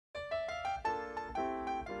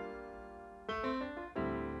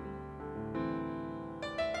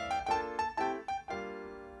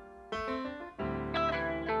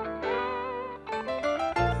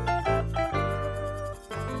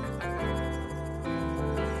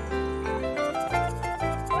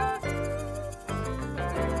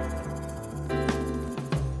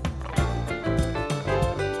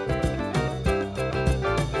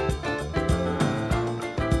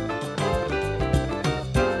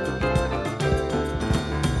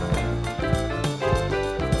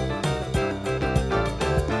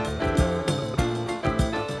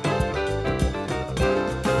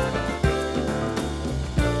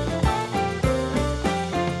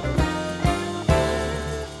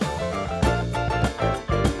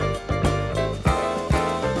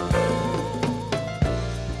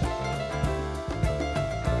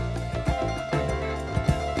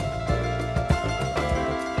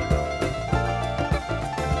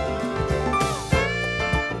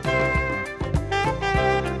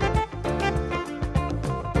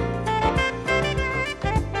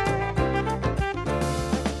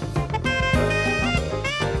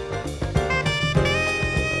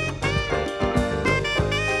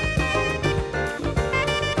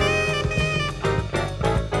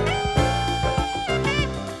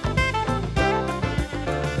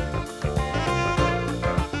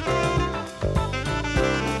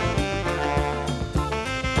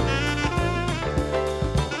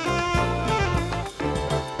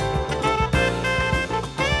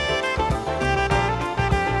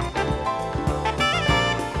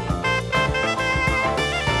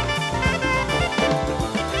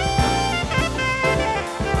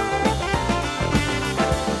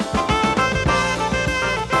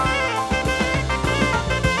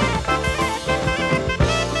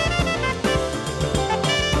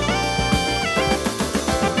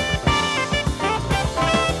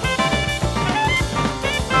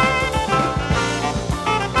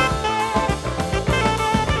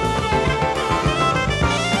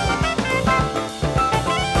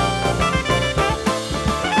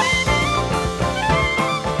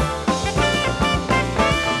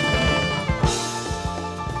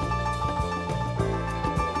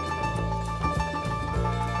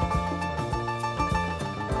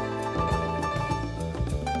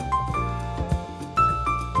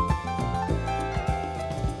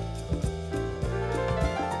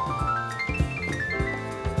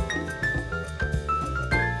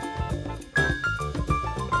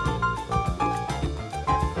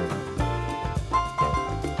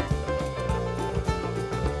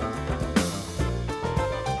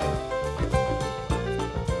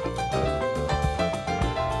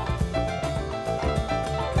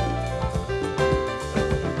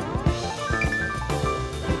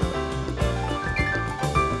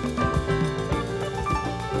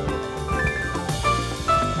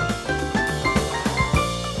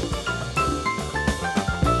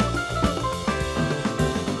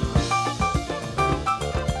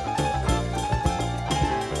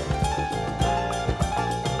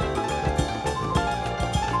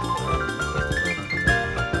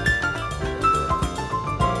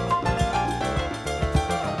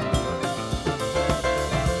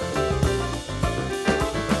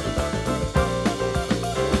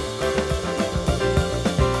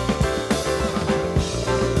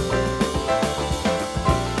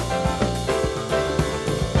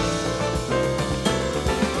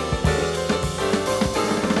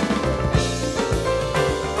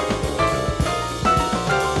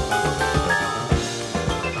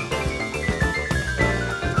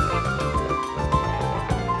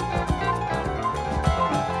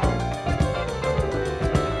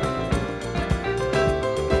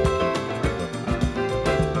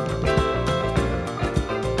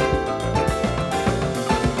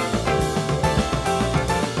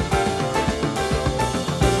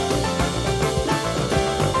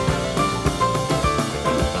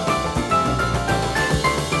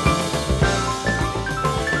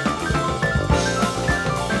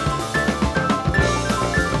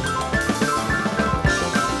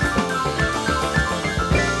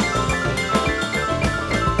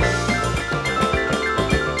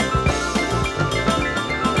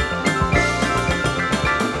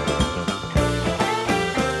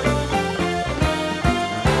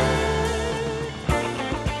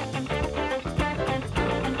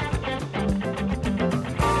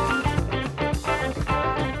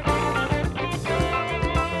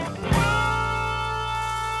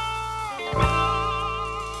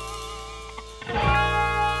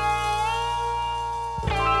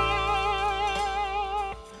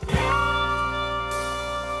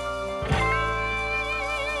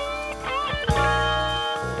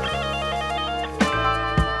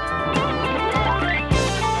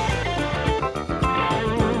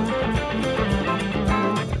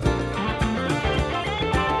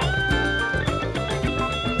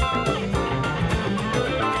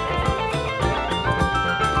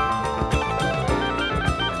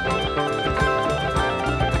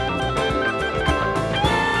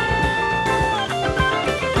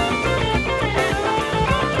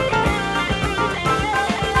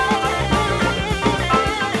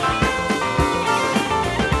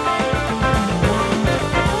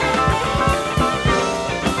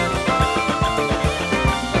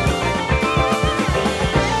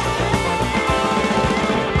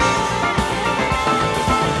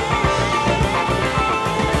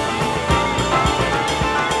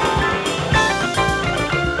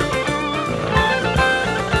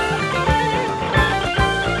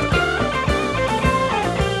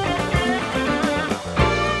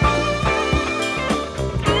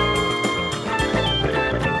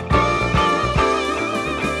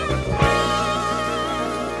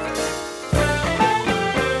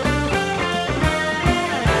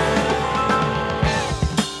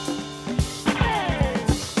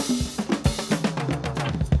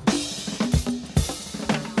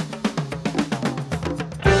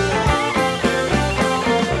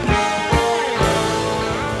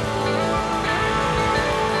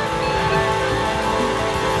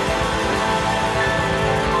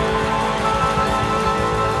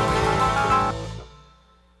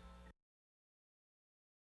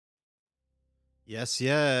Yes,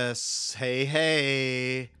 yes. Hey,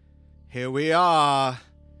 hey. Here we are.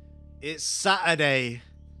 It's Saturday.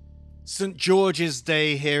 St. George's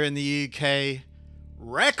Day here in the UK.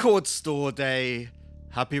 Record Store Day.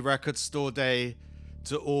 Happy Record Store Day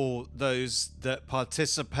to all those that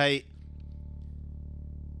participate.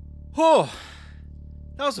 Oh,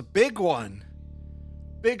 that was a big one.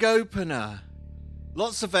 Big opener.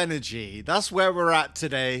 Lots of energy. That's where we're at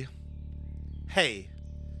today. Hey,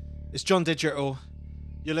 it's John Digital.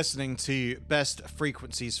 You're listening to Best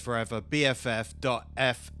Frequencies Forever,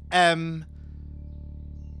 BFF.FM.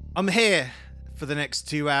 I'm here for the next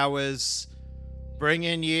 2 hours,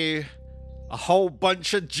 bringing you a whole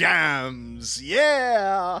bunch of jams.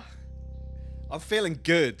 Yeah! I'm feeling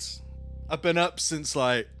good. I've been up since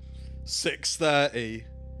like 6:30.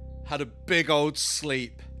 Had a big old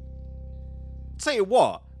sleep. Tell you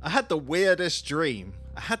what, I had the weirdest dream.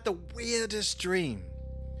 I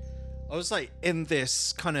was like in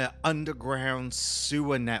this kind of underground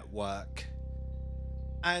sewer network.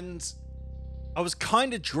 And I was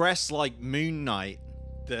kind of dressed like Moon Knight,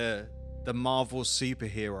 the Marvel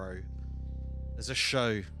superhero. There's a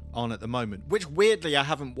show on at the moment, which weirdly I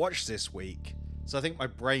haven't watched this week. So I think my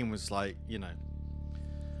brain was like,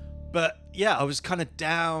 But yeah, I was kind of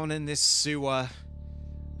down in this sewer.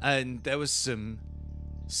 And there was some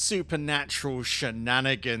supernatural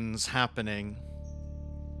shenanigans happening.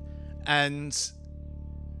 And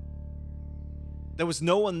there was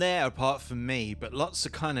no one there apart from me, but lots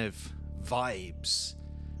of kind of vibes.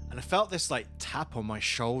 And I felt this like tap on my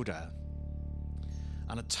shoulder.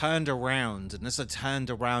 And I turned around, and as I turned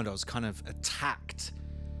around, I was kind of attacked.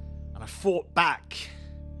 And I fought back.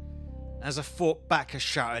 As I fought back, I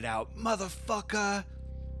shouted out, "Motherfucker!"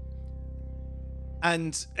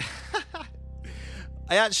 And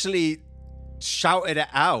I actually shouted it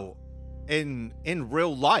out in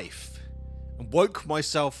real life and woke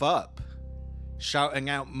myself up shouting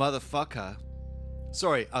out "motherfucker."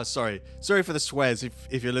 Sorry for the swears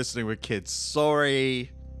if you're listening with kids.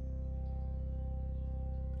 Sorry.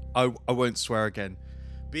 I won't swear again.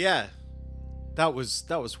 But yeah, that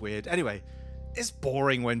was weird. Anyway, it's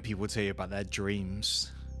boring when people tell you about their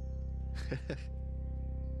dreams.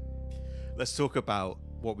 Let's talk about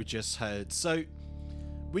what we just heard. So,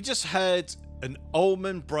 we just heard an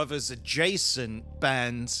Allman Brothers adjacent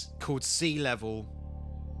band called Sea Level.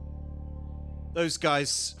 Those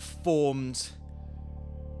guys formed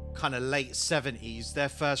kind of late 70s. Their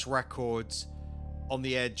first record, On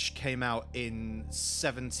the Edge, came out in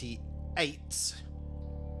 78.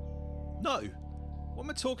 No, what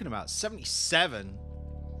am I talking about? 77.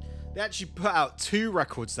 They actually put out 2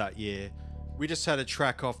 records that year. We just heard a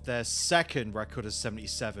track off their second record of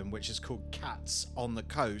 77, which is called Cats on the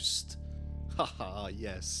Coast. Haha,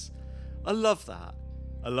 yes. I love that.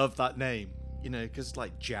 I love that name. Because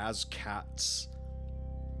like jazz cats.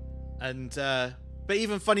 And, but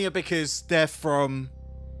even funnier because they're from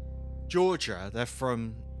Georgia.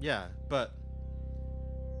 But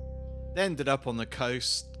they ended up on the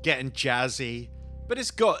coast, getting jazzy. But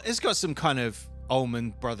it's got some kind of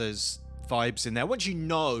Allman Brothers vibes in there. Once you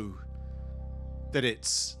know that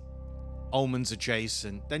it's Allman's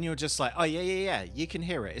adjacent, then you're just like, oh yeah, you can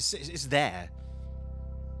hear it. It's there.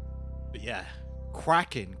 But yeah,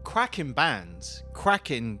 cracking bands,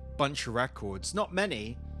 cracking bunch of records. Not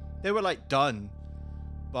many. They were like done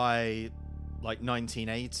by like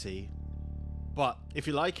 1980. But if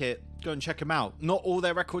you like it, go and check them out. Not all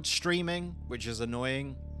their records streaming, which is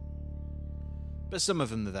annoying. But some of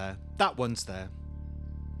them are there. That one's there.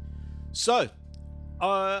 So,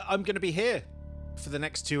 I'm going to be here for the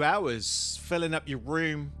next 2 hours, filling up your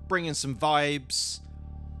room, bringing some vibes.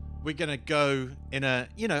 We're going to go in a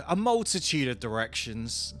multitude of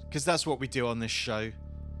directions, because that's what we do on this show.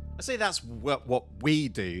 I say that's what we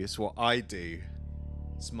do. It's what I do.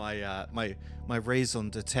 It's my raison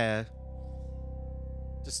d'etre.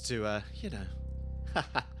 Just to,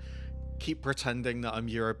 keep pretending that I'm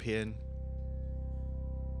European.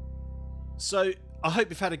 So, I hope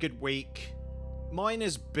you've had a good week. Mine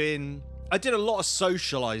has been... I did a lot of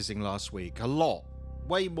socializing last week. A lot.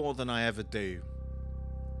 Way more than I ever do.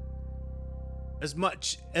 As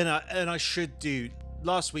much... And I should do...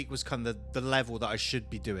 Last week was kind of the level that I should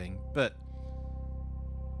be doing. But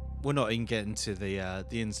we're not even getting to the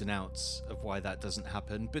ins and outs of why that doesn't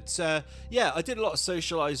happen. But yeah, I did a lot of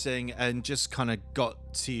socializing and just kind of got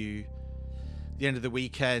to the end of the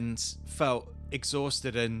weekend. Felt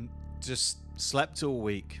exhausted and just slept all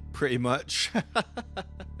week, pretty much.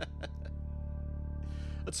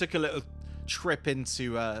 I took a little trip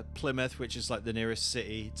into Plymouth, which is like the nearest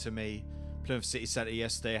city to me. Plymouth City Centre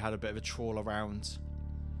yesterday. I had a bit of a trawl around.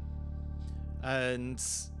 And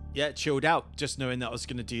yeah, chilled out, just knowing that I was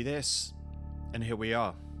going to do this. And here we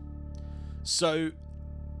are. So,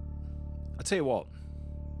 I'll tell you what.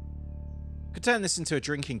 I could turn this into a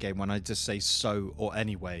drinking game when I just say so or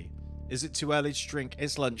anyway. Is it too early to drink?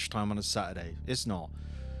 It's lunchtime on a Saturday. It's not.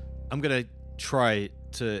 I'm going to try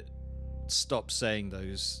to stop saying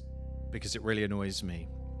those because it really annoys me.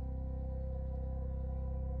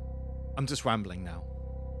 I'm just rambling now.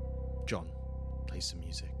 John, play some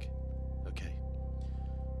music. Okay.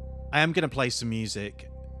 I am going to play some music.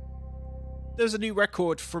 There's a new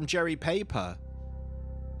record from Jerry Paper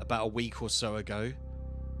about a week or so ago.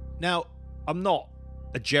 Now, I'm not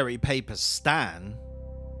a Jerry Paper stan,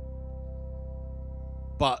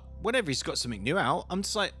 but whenever he's got something new out, I'm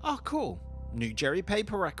just like, oh, cool. New Jerry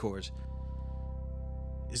Paper record.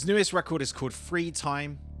 His newest record is called Free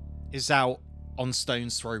Time. It's out on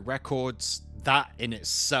Stones Throw Records. That in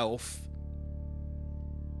itself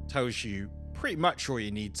tells you pretty much all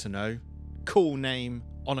you need to know. Cool name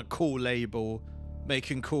on a cool label,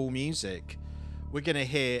 making cool music. We're going to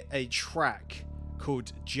hear a track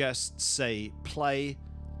called Just Say Play.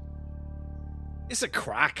 It's a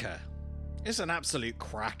cracker. It's an absolute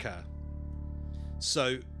cracker.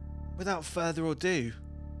 So, without further ado,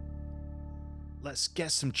 let's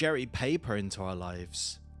get some Jerry Paper into our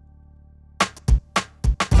lives.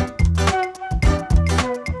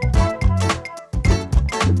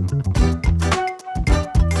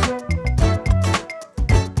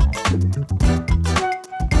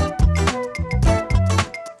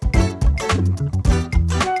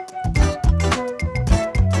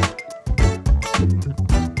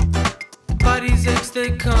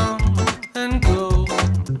 They come and go,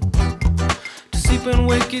 to sleep and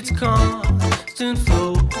wake it's constant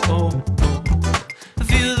flow. I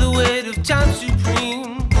feel the weight of time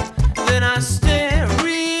supreme, then I stare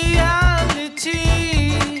reality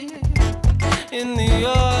in the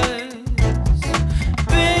eyes.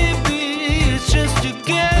 Baby, it's just a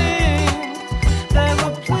game that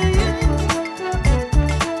we're playing.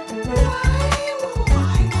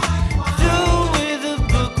 Through with a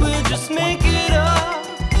book, we'll just make it up.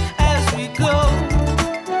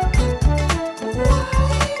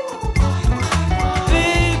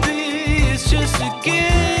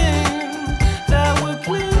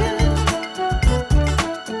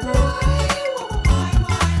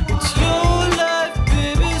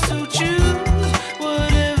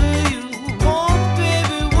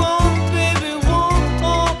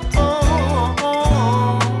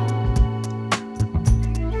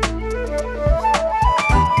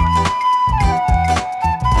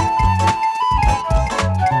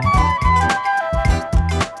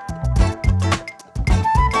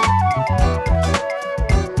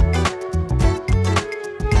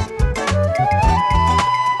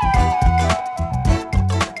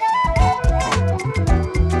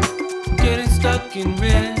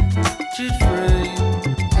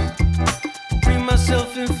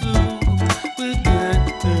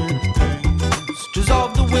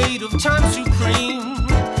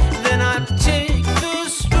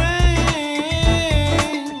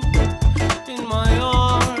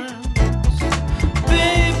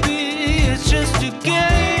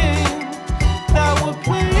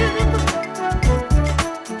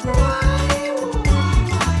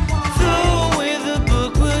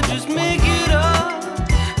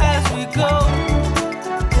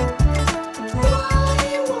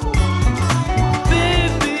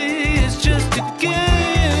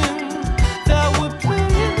 That we're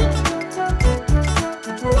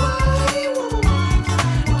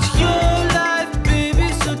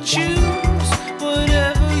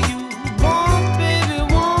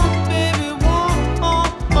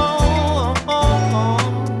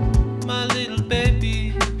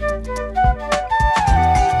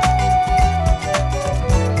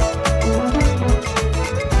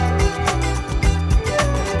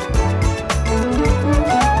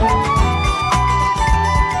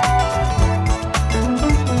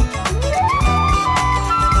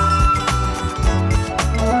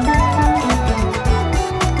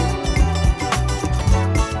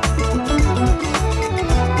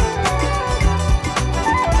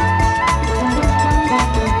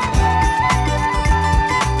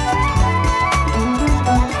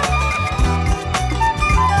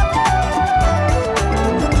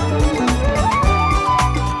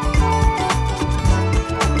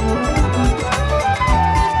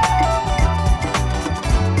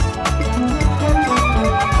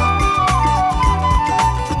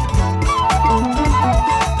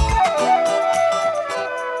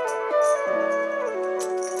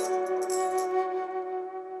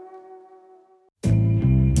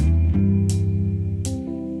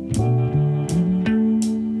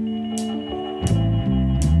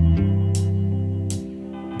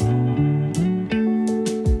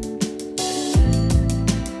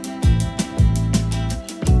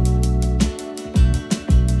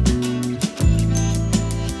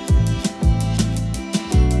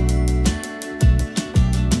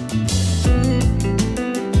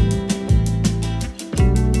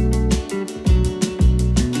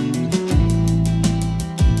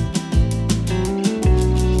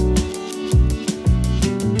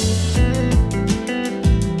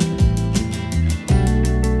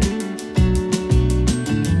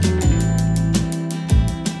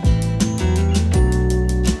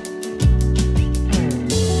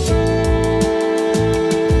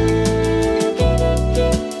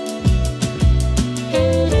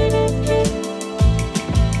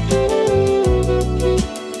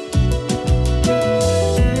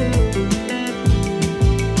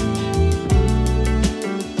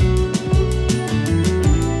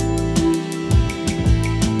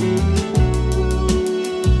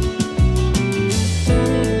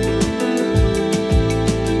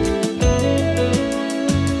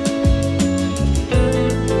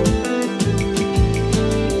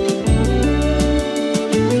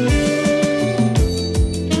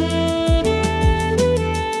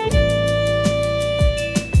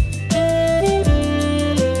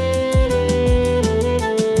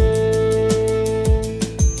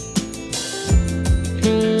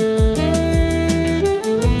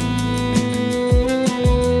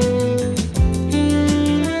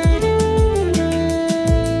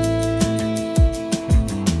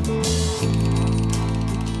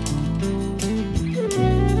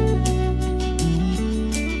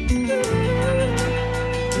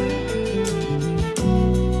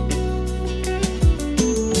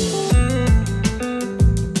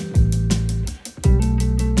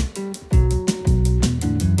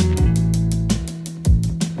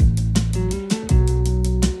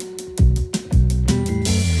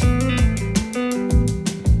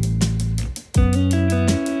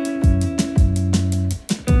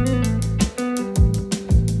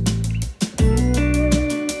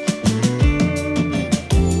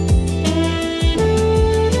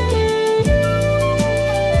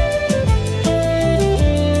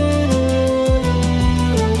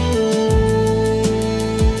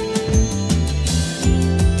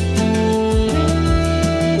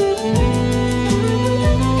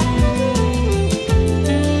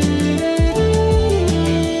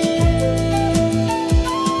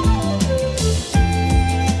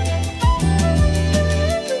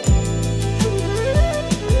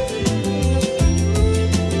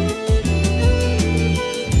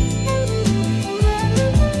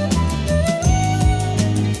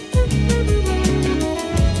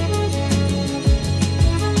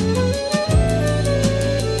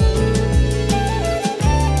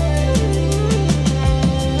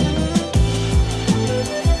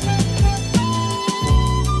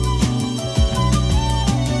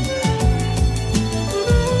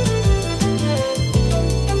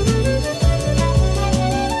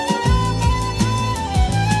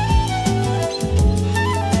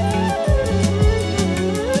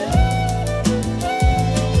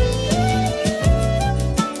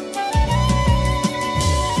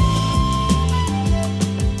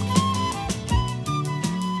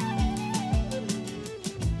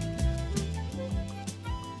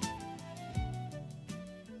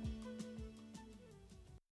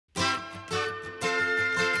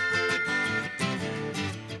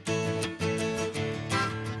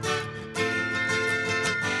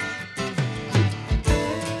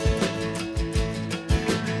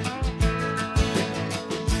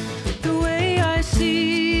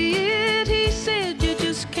see it. He said you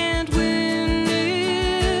just can't win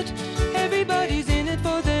it. Everybody's in it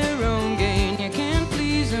for their own gain. You can't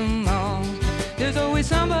please them all. There's always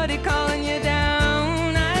somebody calling you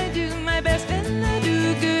down. I do my best and I do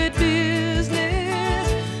good business.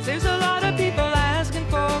 There's a lot of people asking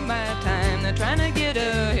for my time. They're trying to get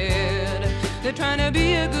ahead. They're trying to be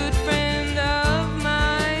a good friend of mine.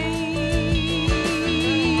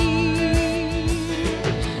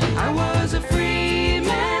 I was a free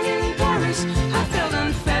man in Paris. I felt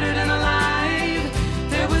unfettered and alive.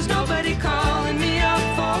 There was nobody calling me up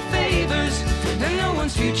for favors, and no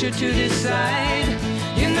one's future to decide.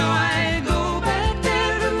 You know I'd go back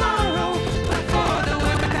there tomorrow, but for the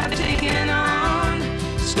work I've taken on,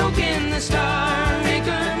 stoking the Star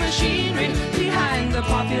Maker machinery behind the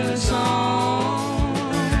popular song.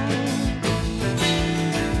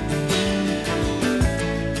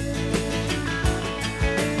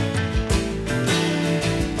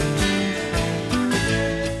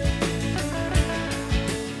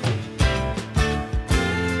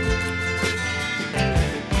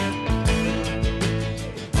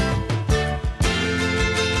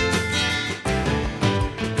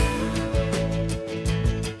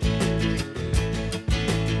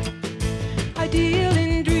 I deal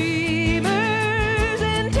in dreamers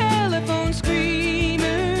and telephone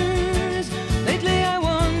screamers. Lately I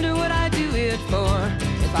wonder what I'd do it for.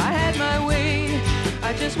 If I had my way,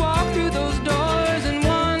 I'd just walk through those doors and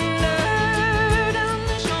wander down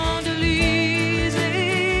the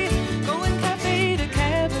Champs-Élysées, going cafe to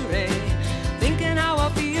cabaret, thinking how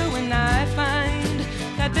I'll feel when I find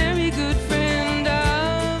that very good friend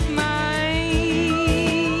of mine.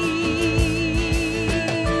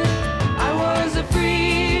 I was a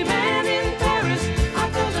free man in Paris. I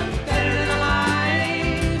felt unfettered and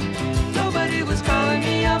alive. Nobody was calling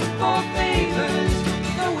me up for favors.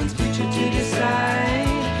 No one's future to decide.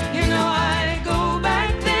 You know I'd go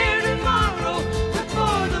back there tomorrow, but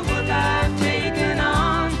for the work I've taken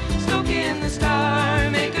on, stoking the Star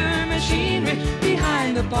Maker machinery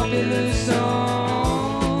behind the popular song.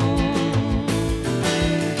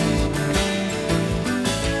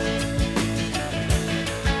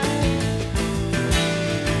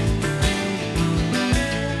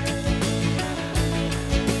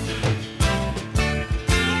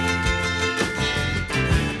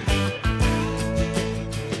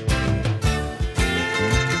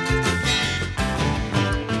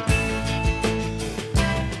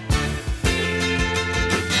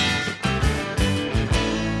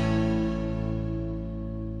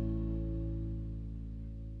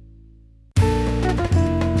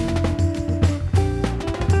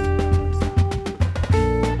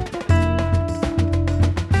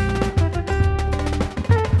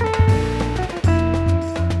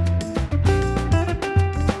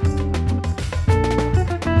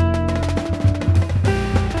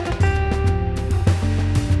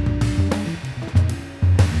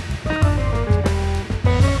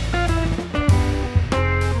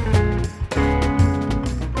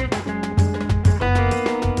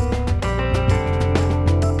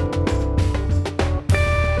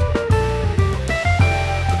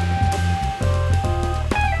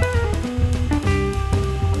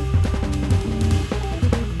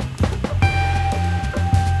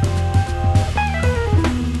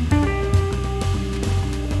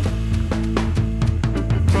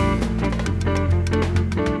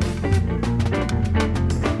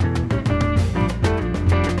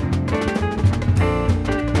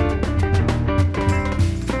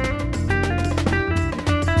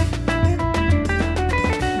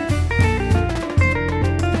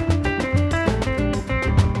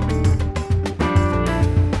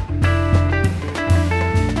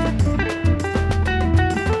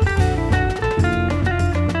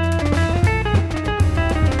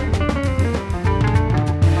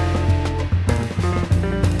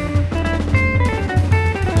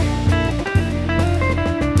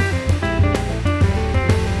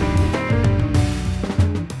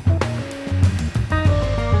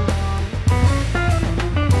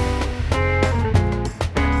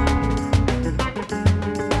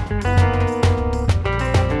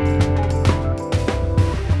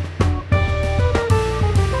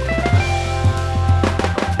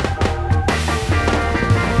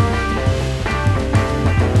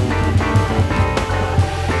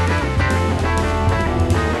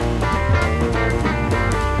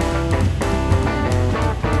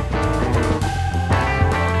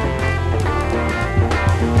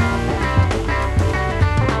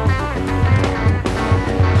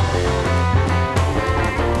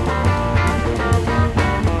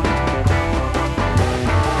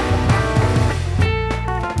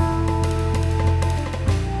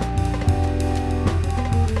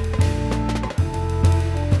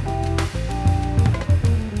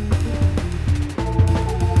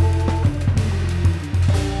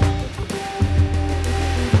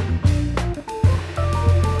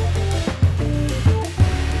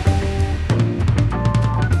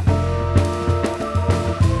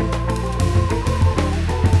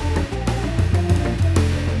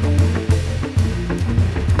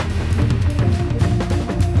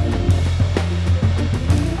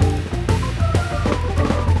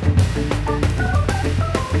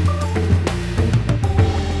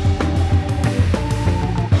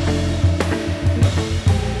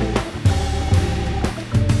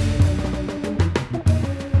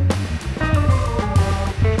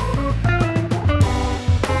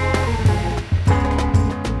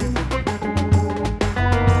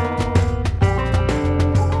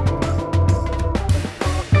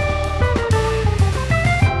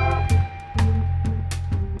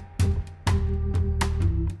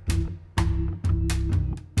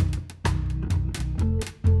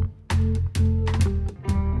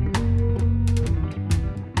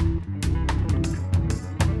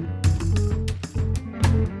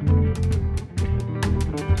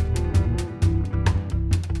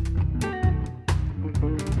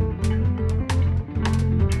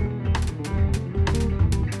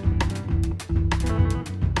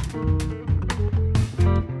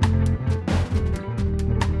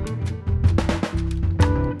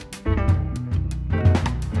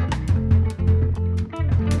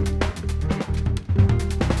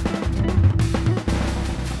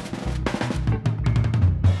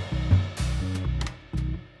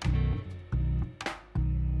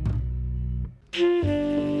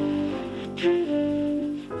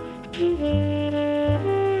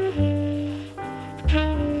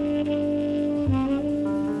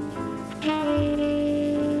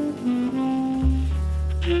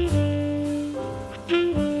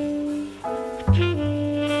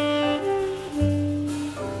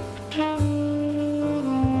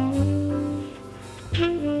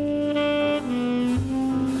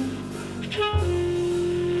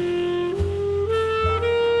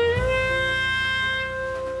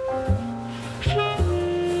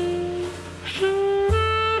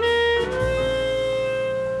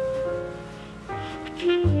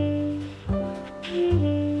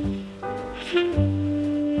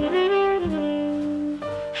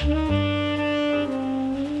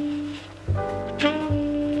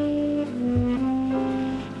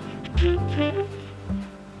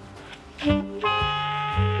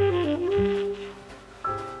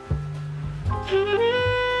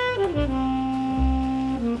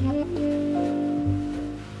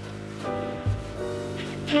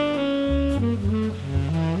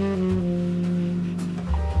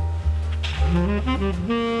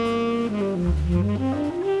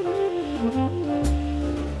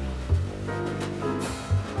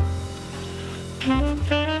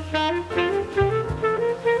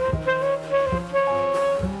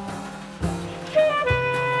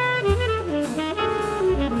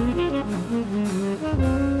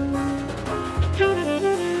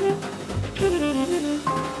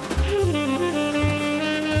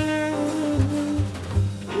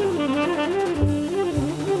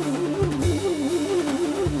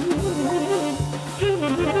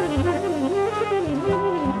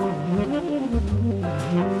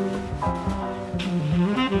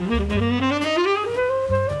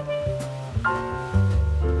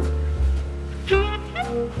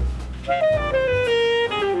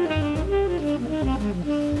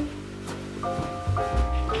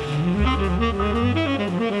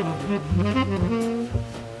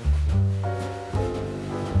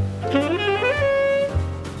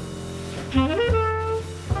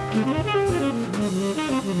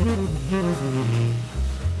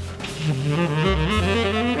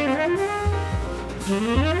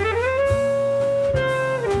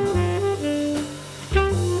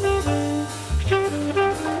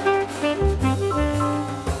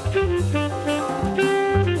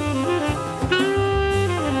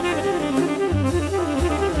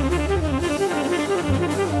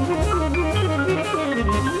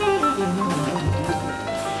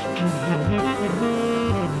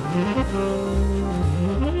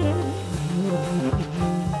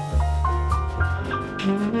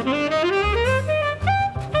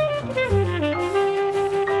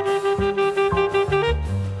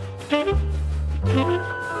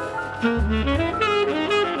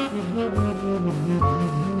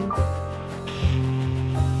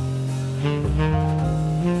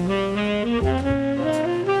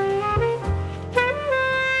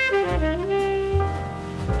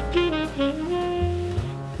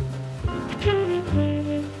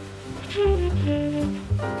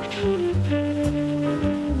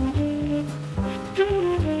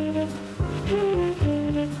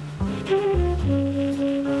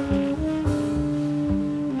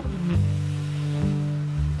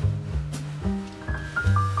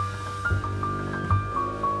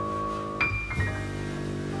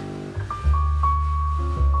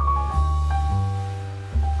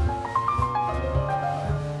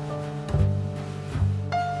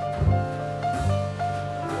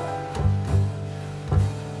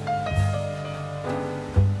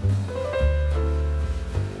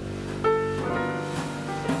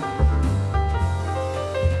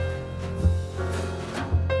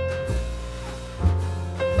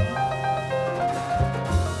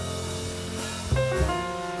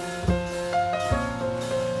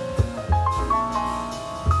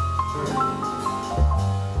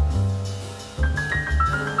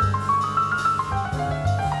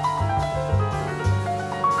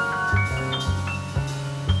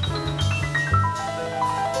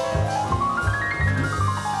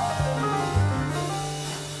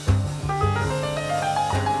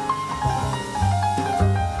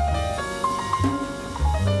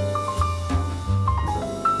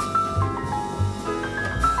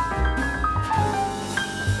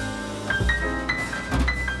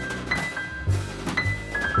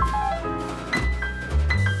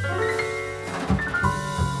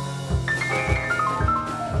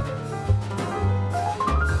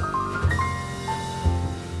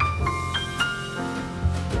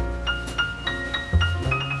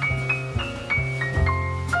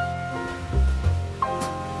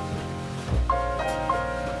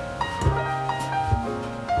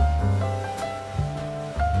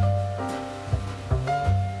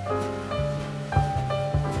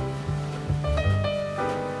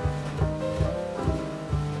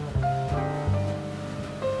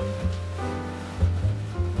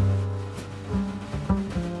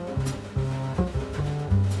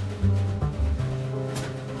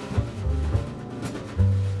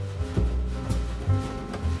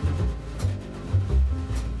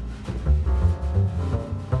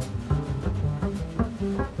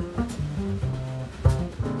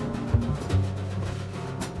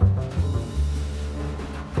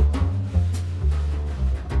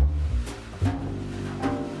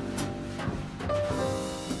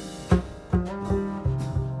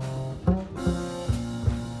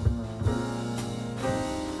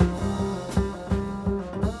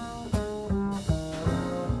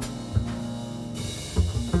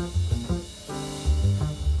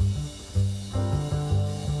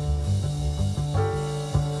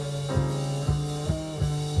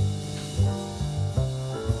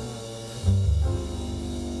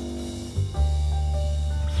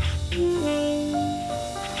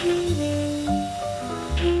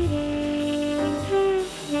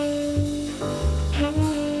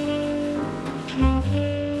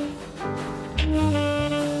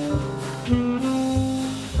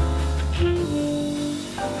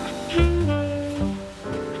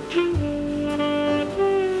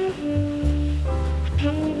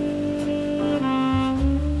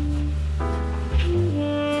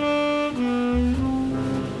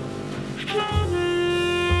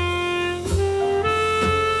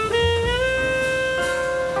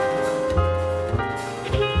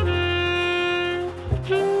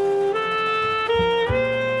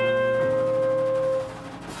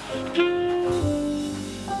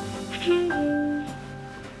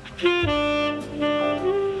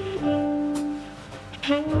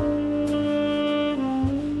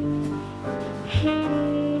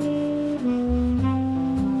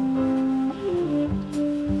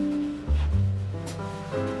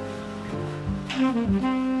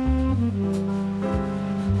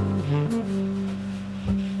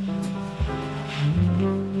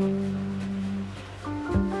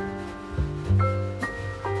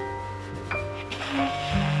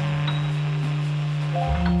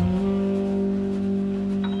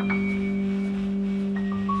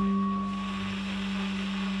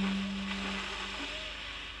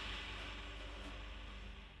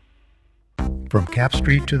 From Cap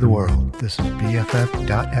Street to the world, this is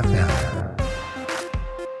BFF.FM.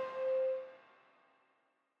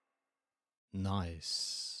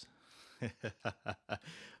 Nice.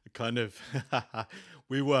 Kind of,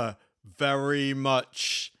 we were very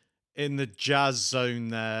much in the jazz zone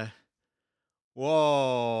there.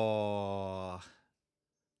 Whoa.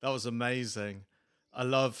 That was amazing. I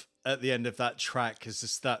love at the end of that track is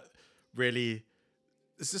just that really,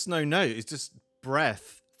 it's just no note. It's just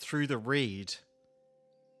breath through the reed.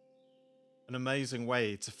 An amazing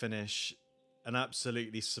way to finish an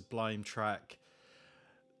absolutely sublime track.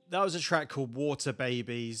 That was a track called Water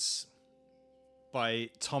Babies by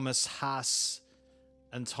Thomas Hass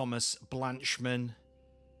and Thomas Blanchman,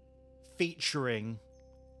 featuring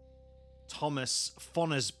Thomas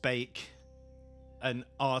Fonnersbeek and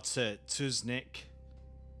Artur Tuznik.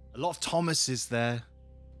 A lot of Thomases there.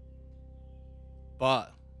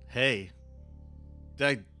 But hey,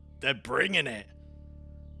 they're bringing it.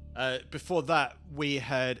 Before that, we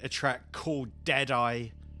heard a track called Deadeye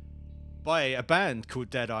by a band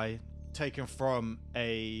called Deadeye, taken from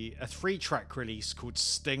a 3-track release called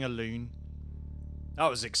Stingaloon. That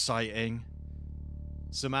was exciting.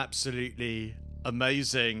 Some absolutely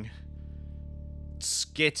amazing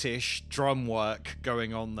skittish drum work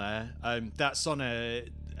going on there. That's on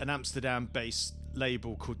an Amsterdam-based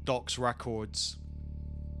label called Docs Records.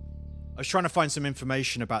 I was trying to find some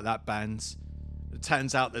information about that band. It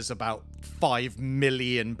turns out there's about 5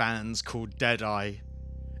 million bands called Deadeye,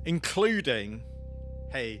 including,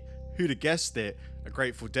 hey, who'd have guessed it, a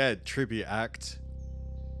Grateful Dead tribute act.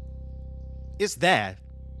 It's there.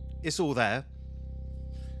 It's all there.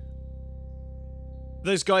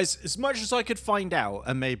 Those guys, as much as I could find out,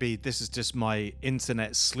 and maybe this is just my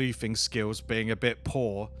internet sleuthing skills being a bit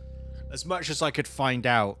poor, as much as I could find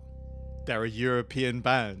out, they're a European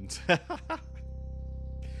band.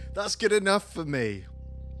 That's good enough for me.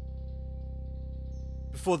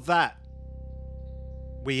 Before that,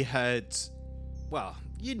 we heard, well,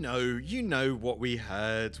 you know what we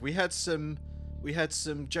heard. We had some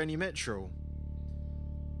Joni Mitchell.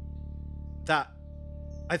 That,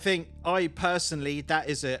 I think, that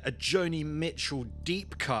is a Joni Mitchell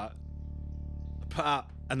deep cut. I put out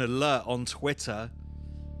an alert on Twitter.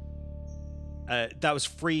 That was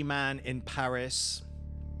Free Man in Paris.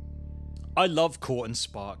 I love Courtney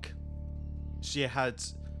Spark. She had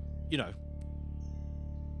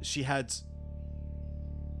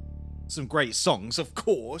some great songs, of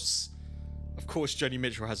course. Of course, Joni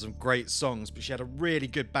Mitchell has some great songs, but she had a really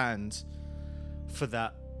good band for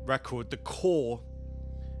that record. The core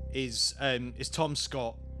is Tom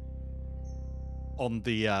Scott on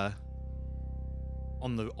the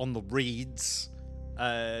reeds,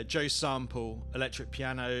 Joe Sample electric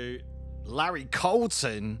piano, Larry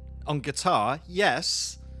Colton on guitar,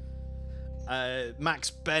 yes,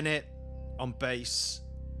 Max Bennett on bass,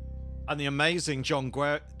 and the amazing John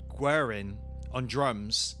Guerin on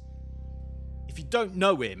drums. If you don't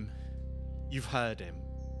know him, you've heard him.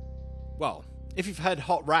 Well, if you've heard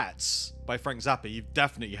Hot Rats by Frank Zappa, you've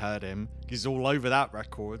definitely heard him. He's all over that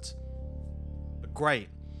record. But great.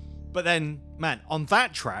 But then, man, on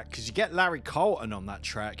that track, because you get Larry Colton on that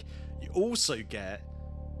track, you also get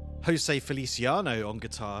Jose Feliciano on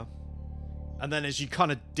guitar. And then as you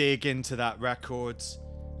kind of dig into that record,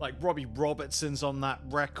 like Robbie Robertson's on that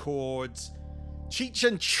record. Cheech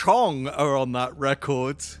and Chong are on that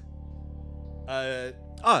record.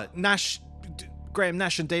 Graham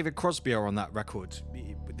Nash and David Crosby are on that record.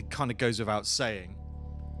 It kind of goes without saying.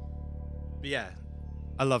 But yeah,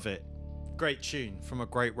 I love it. Great tune from a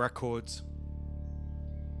great record.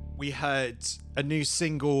 We heard a new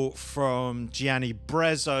single from Gianni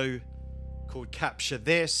Brezzo called Capture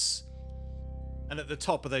This. And at the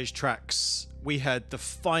top of those tracks, we heard the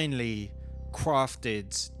finely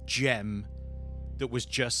crafted gem that was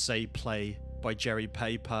Just Say Play by Jerry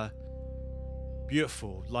Paper.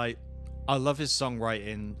 Beautiful. Like, I love his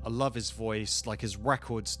songwriting. I love his voice. Like, his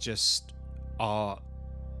records just are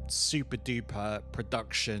super duper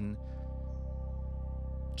production.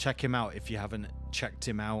 Check him out if you haven't checked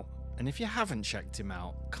him out. And if you haven't checked him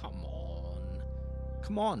out, come on.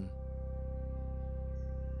 Come on.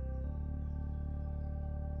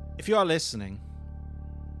 If you are listening,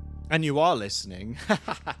 and you are listening,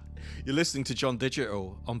 you're listening to John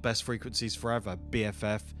Digital on Best Frequencies Forever,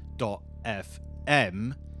 BFF.FM.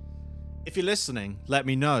 If you're listening, let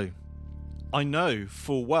me know. I know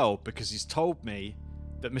full well, because he's told me,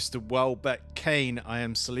 that Mr. Welbeck Kane, I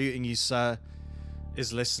am saluting you, sir,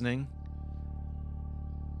 is listening.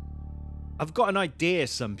 I've got an idea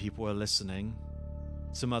some people are listening,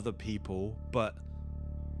 some other people, but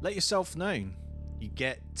let yourself known. You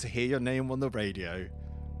get to hear your name on the radio.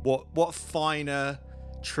 What finer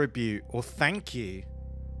tribute or thank you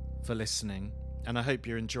for listening. And I hope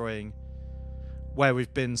you're enjoying where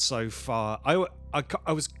we've been so far. I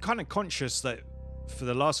was kind of conscious that for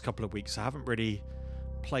the last couple of weeks I haven't really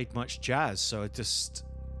played much jazz, so I just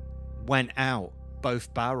went out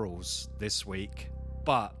both barrels this week.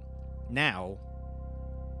 But now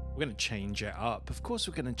we're going to change it up. Of course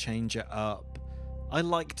we're going to change it up. I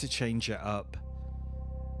like to change it up.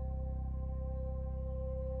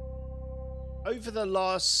 Over the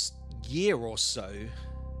last year or so,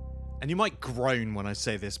 and you might groan when I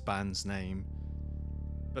say this band's name,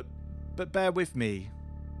 but bear with me,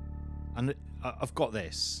 and I've got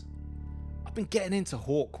this. I've been getting into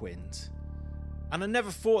Hawkwind, and I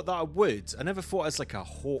never thought that I would. I never thought I was like a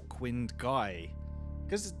Hawkwind guy,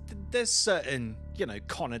 because there's certain,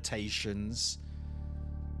 connotations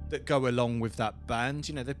that go along with that band.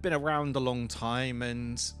 They've been around a long time,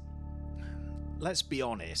 and let's be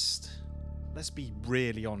honest. Let's be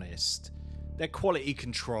really honest. Their quality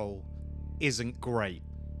control isn't great.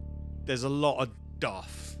 There's a lot of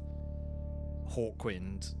duff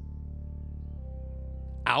Hawkwind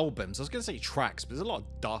albums. I was going to say tracks, but there's a lot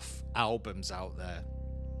of duff albums out there.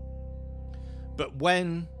 But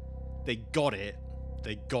when they got it,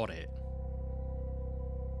 they got it.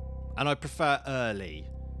 And I prefer early.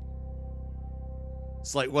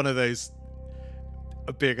 It's like one of those,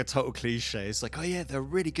 being a total cliche. It's like, oh yeah, they're a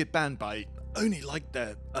really good band, but I only like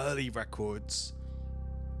their early records.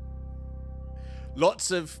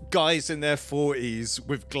 Lots of guys in their 40s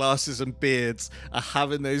with glasses and beards are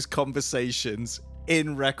having those conversations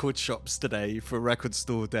in record shops today for Record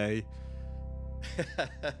Store Day.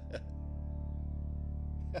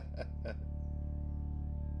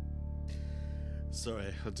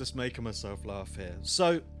 Sorry, I'm just making myself laugh here.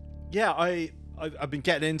 So, yeah, I've been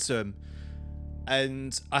getting into them,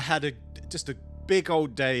 and I had just a big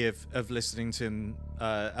old day of listening to him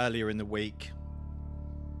earlier in the week.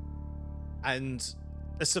 And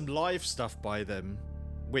there's some live stuff by them,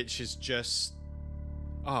 which is just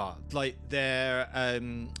like their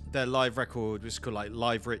live record, which is called like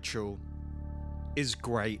Live Ritual, is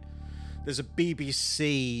great. There's a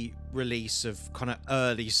BBC release of kind of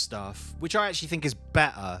early stuff, which I actually think is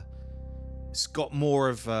better. It's got more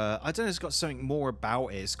of a, I don't know, it's got something more about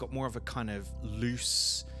it. It's got more of a kind of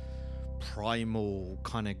loose, primal,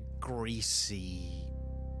 kind of greasy,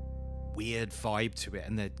 weird vibe to it,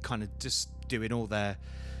 and they're kind of just doing all their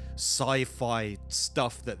sci-fi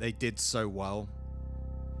stuff that they did so well.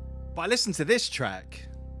 But I listened to this track,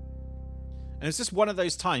 and it's just one of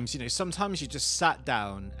those times, sometimes you just sat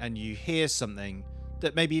down and you hear something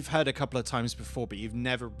that maybe you've heard a couple of times before, but you've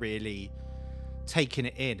never really taken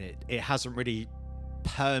it in. It hasn't really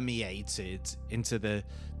permeated into the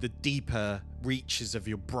deeper reaches of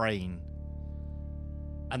your brain.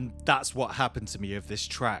 And that's what happened to me with this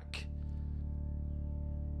track.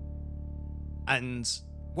 And,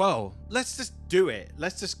 well, let's just do it.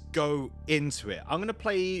 Let's just go into it. I'm going to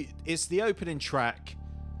play, it's the opening track,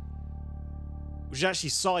 which is actually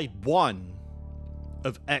side 1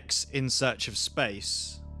 of X in Search of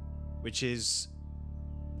Space, which is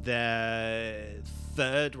their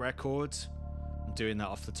 3rd record. I'm doing that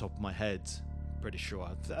off the top of my head, pretty sure.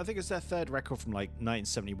 I think it's their 3rd record from like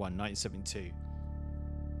 1971, 1972.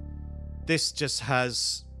 This just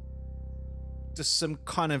has just some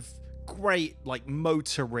kind of great like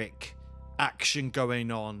motoric action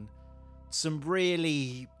going on. Some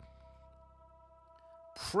really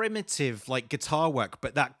primitive like guitar work,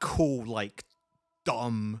 but that cool like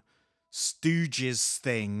dumb Stooges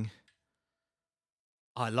thing.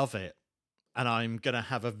 I love it. And I'm going to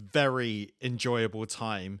have a very enjoyable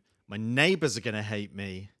time. My neighbors are going to hate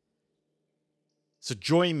me. So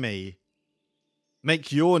join me.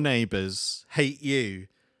 Make your neighbors hate you.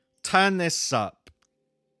 Turn this up.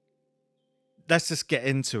 Let's just get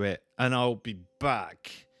into it, and I'll be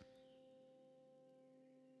back.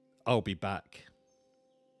 I'll be back.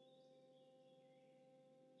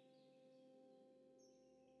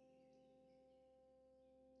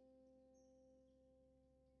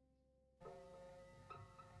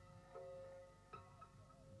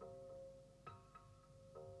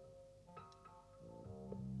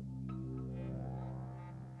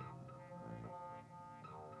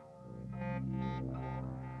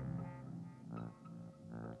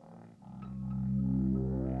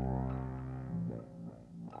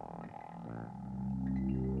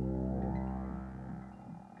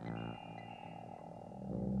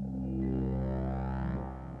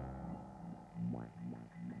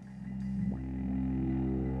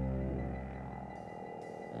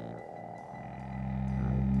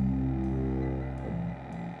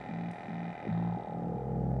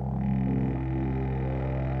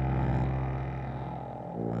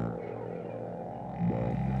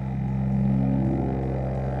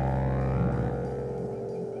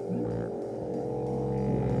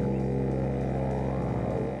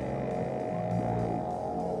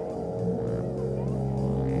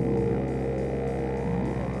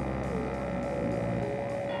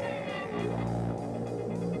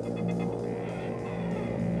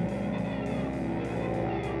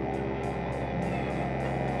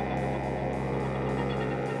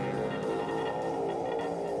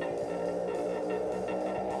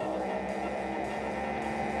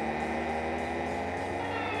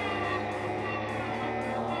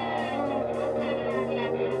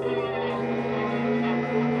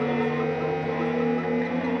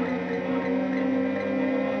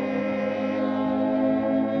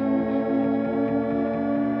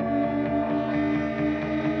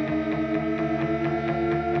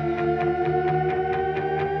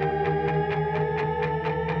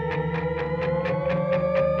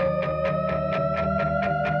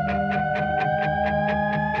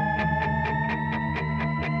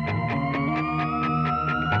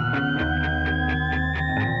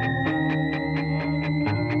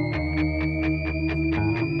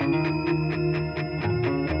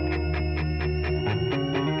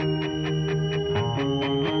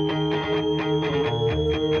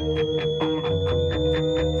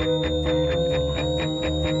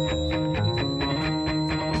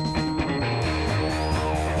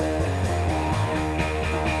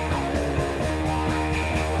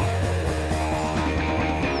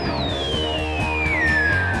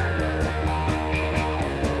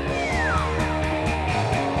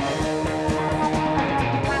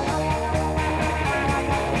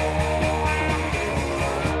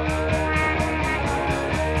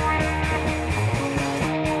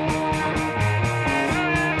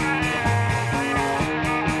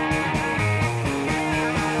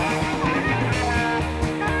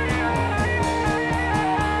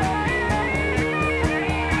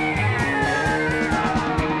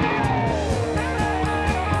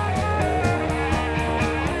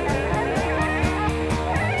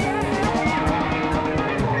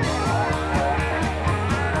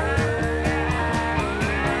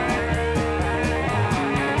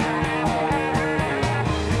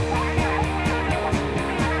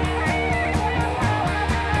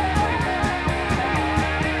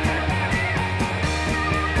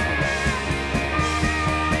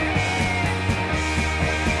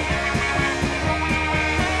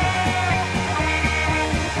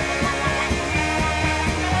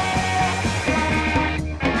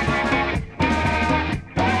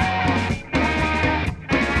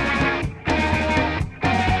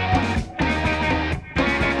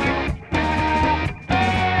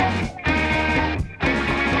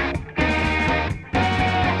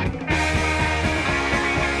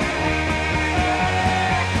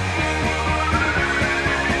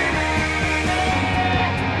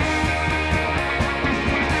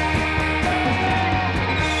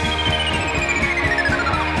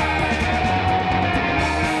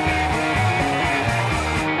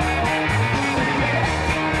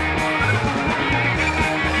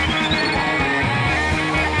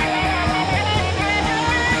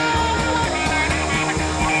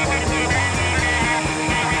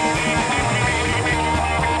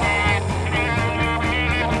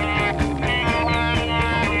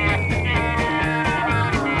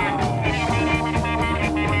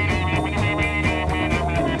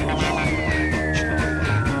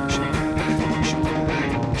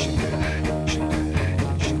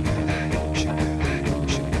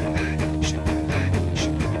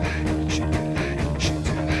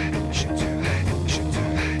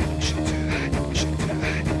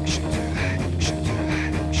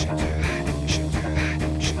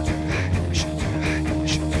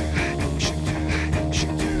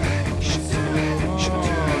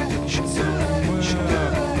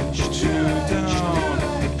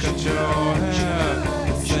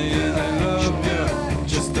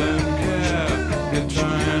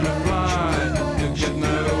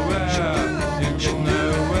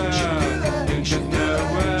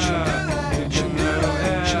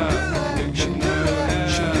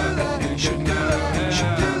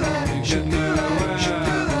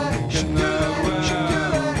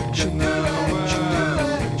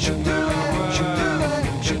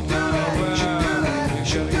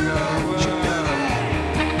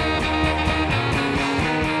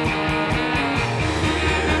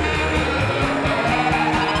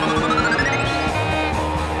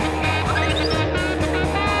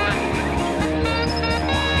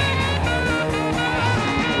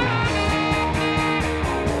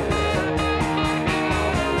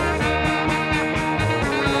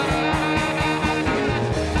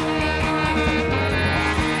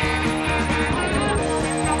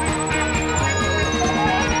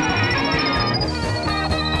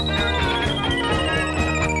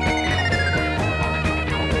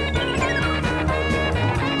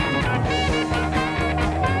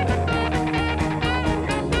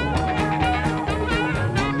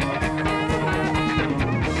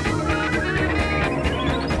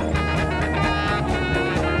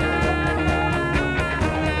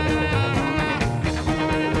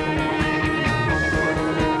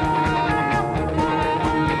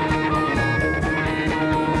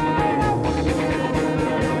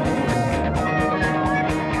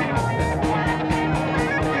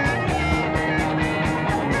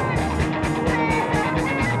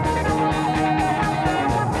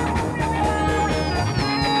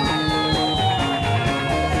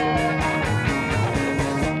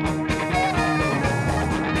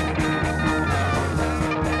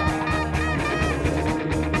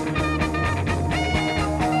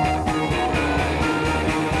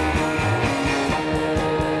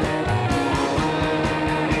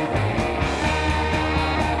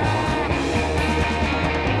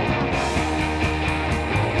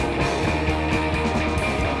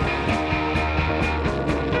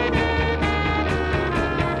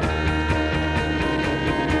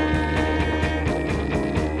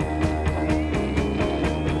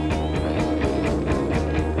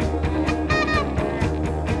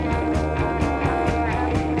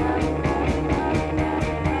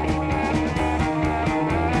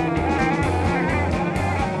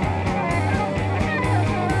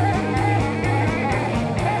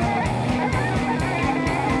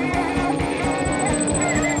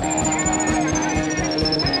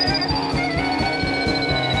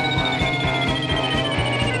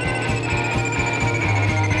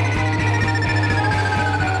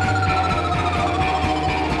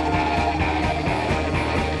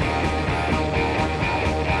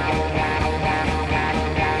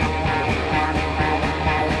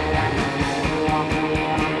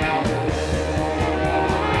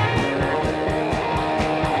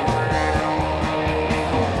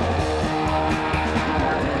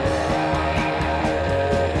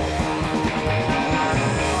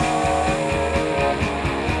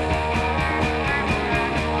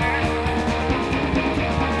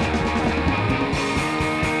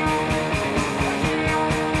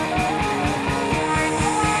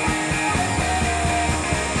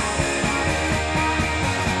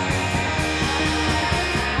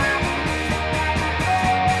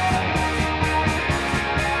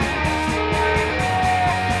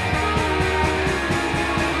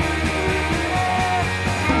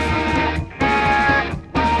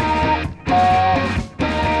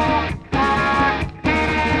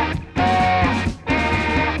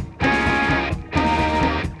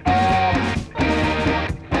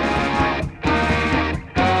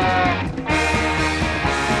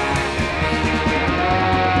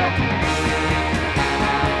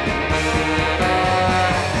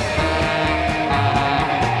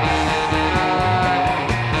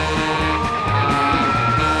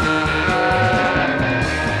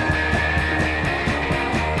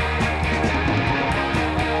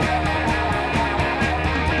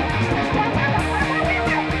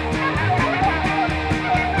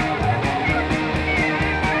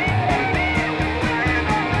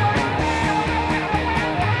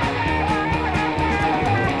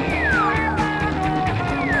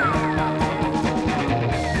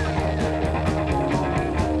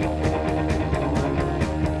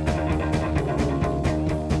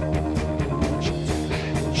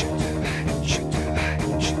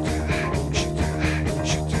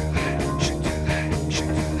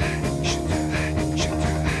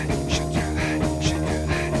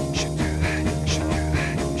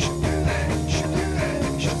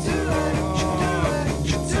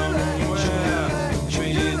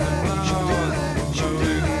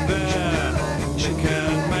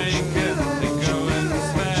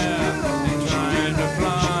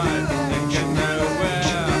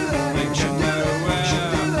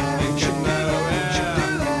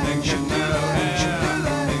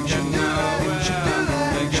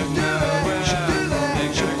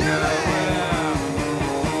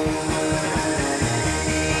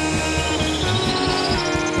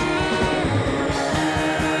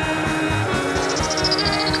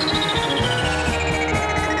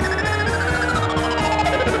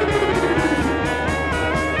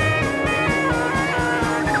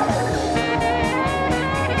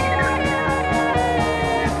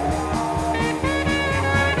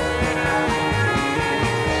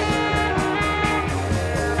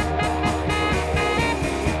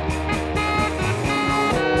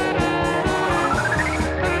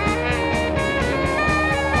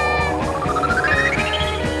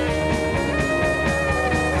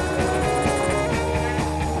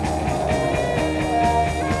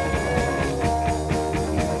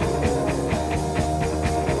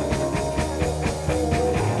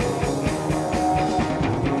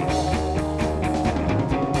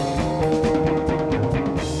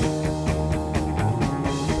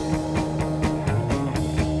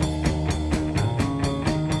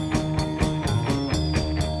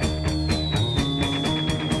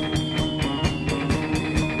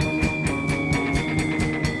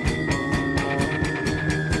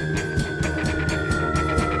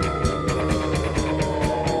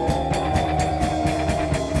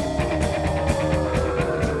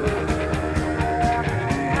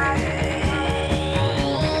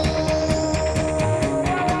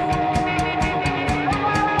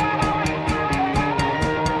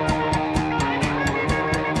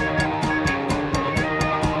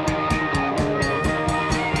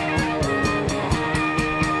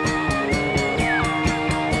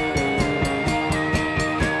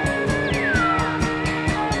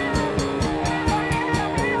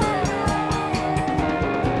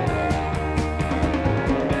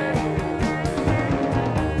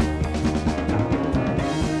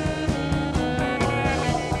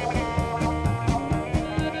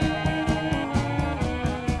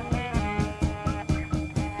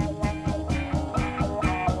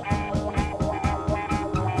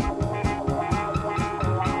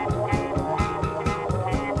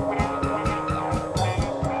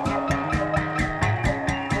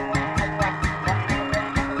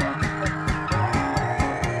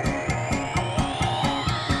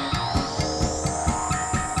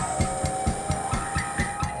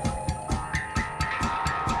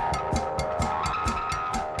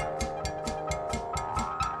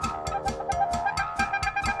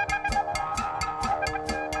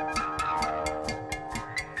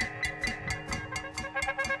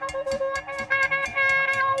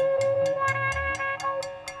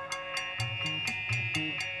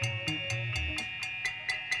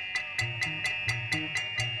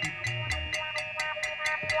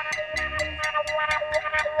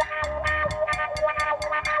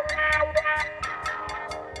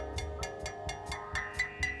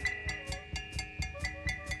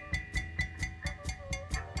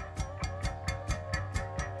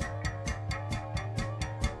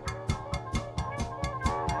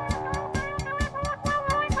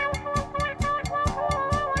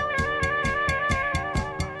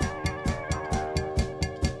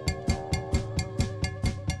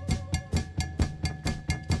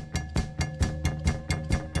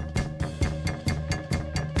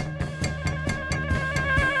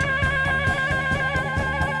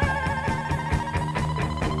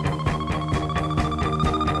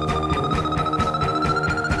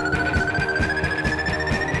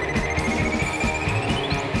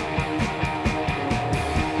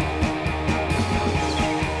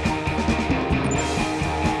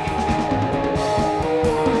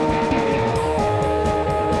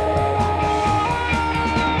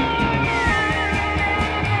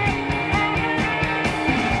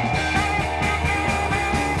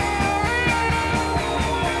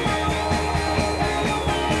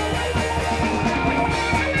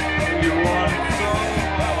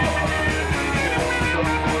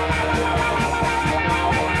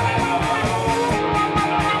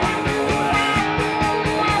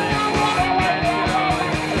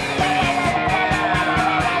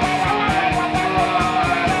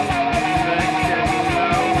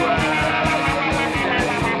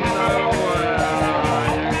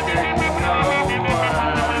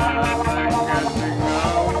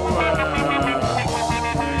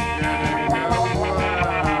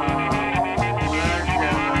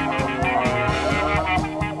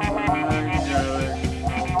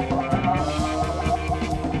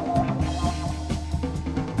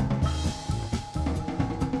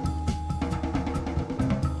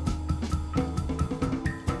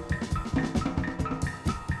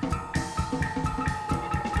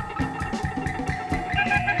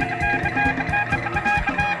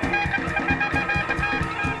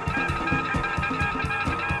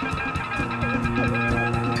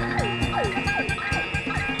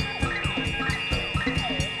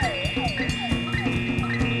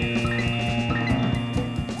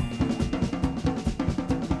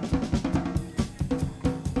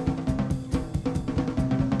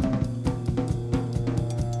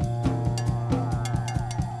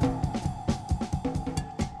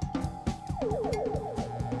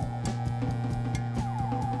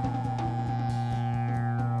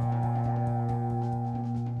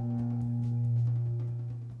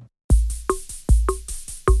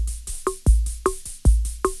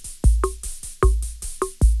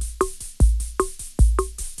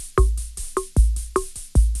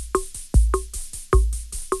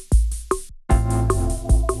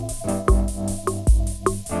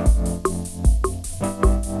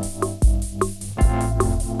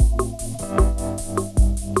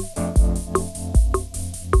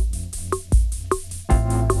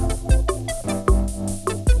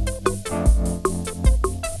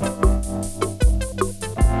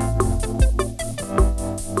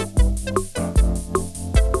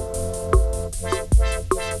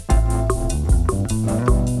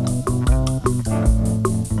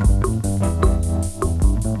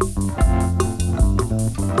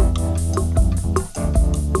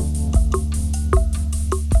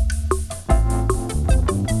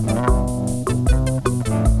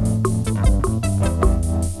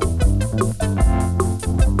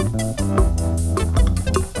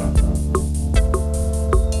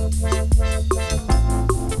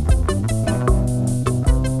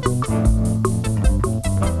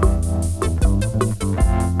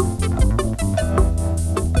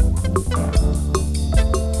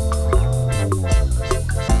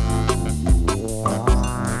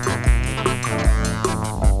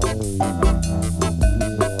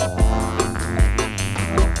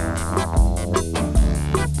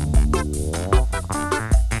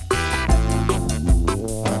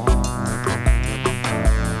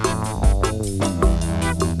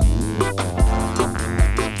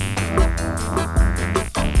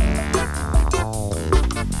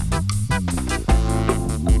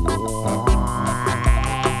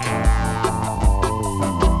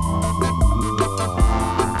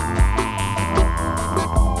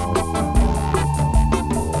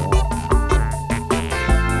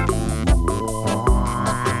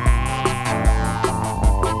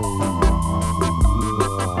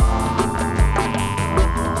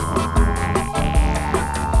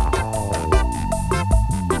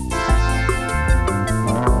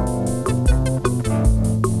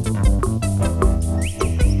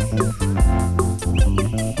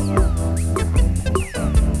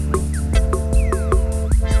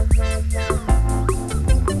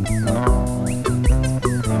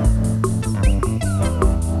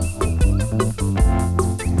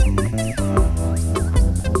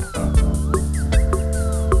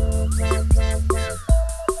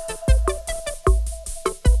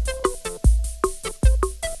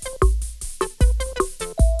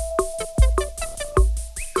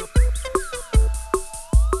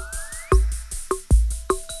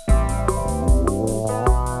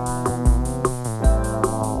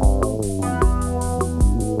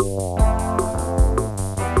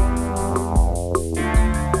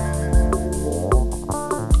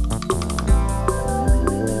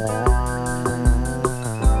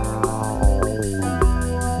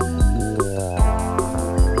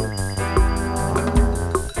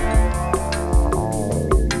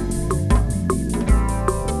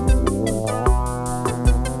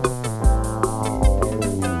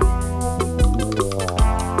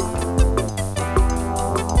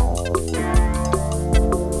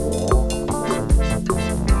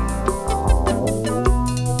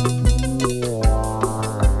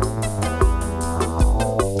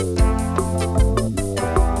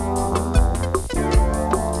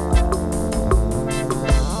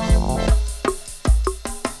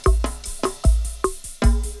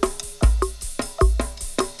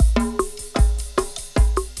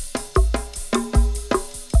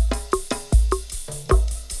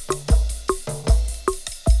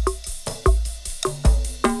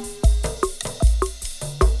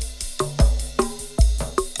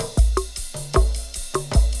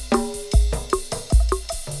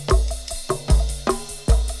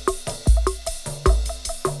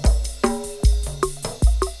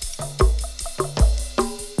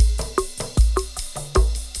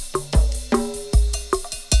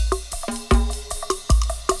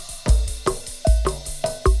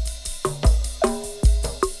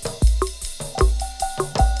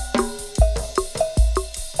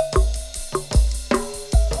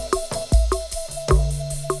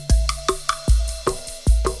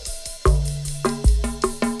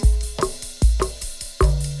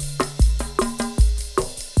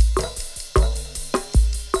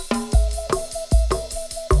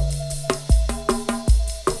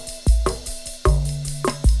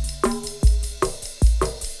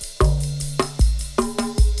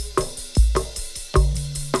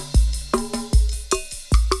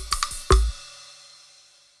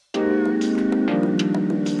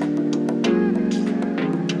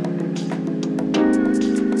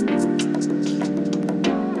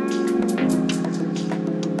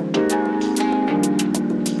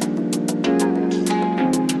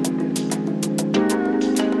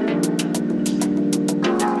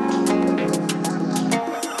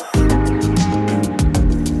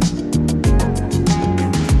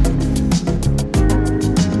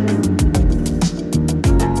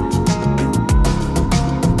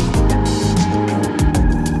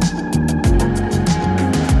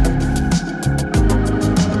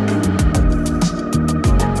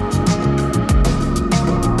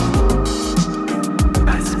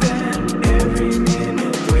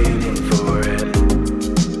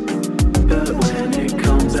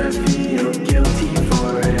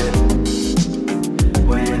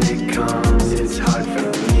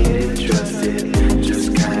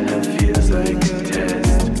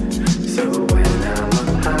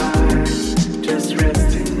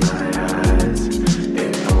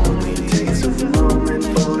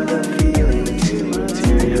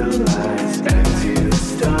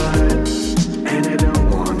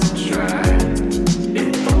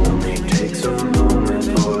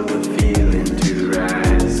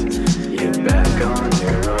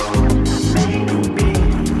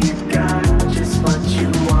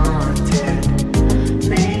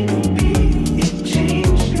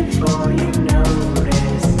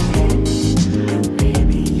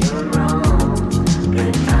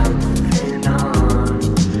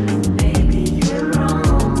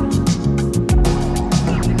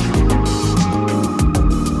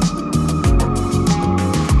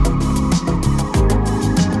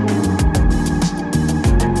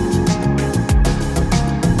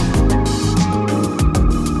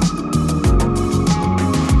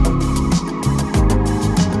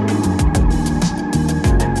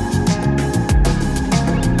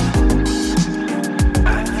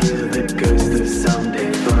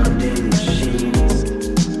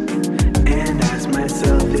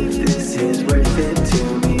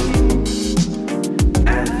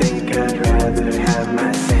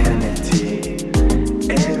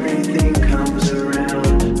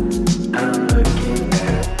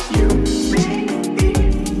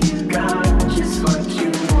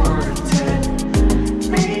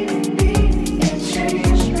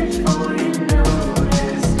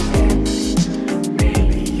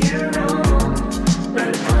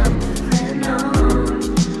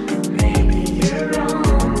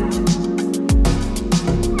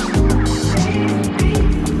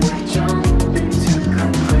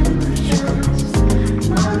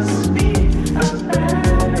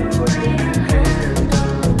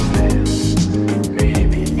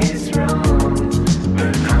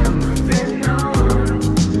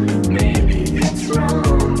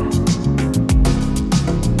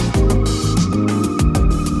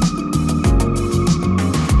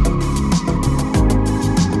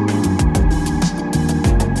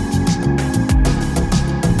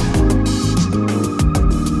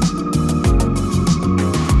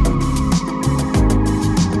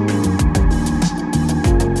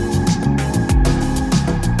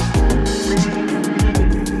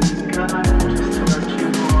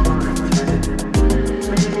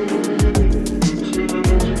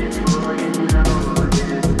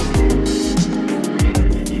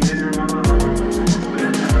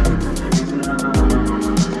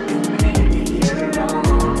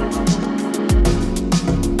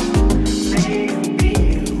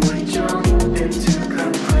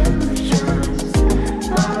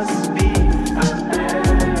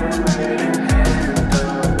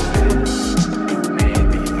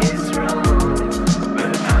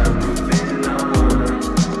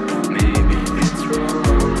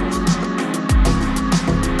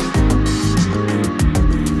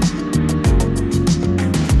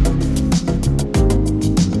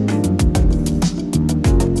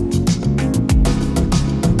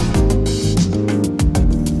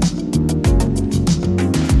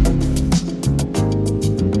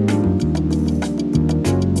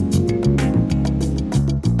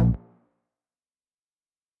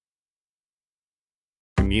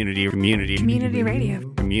 community radio, community radio,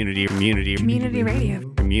 community radio,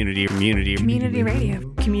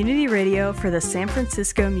 community radio for the San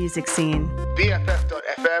Francisco music scene.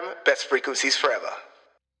 BFF.FM, best frequencies forever.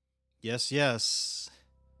 Yes, yes.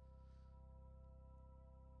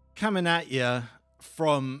 Coming at you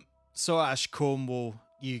from Soash, Cornwall,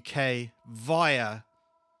 UK, via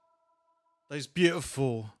those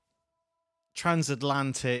beautiful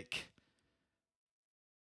transatlantic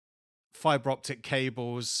fiber optic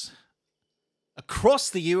cables across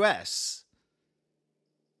the US,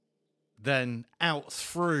 then out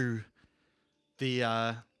through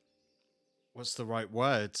the, what's the right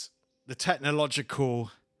word? The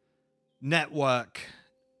technological network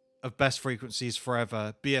of best frequencies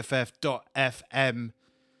forever, BFF.FM,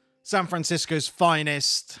 San Francisco's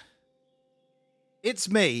finest. It's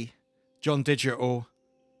me, John Digital,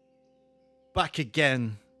 back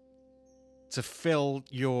again to fill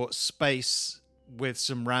your space with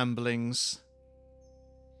some ramblings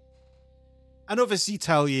and obviously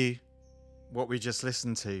tell you what we just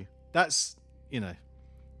listened to. That's,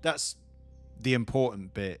 that's the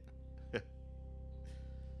important bit.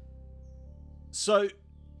 So,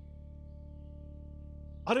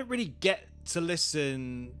 I don't really get to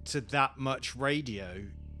listen to that much radio.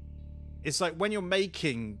 It's like when you're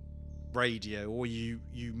making radio or you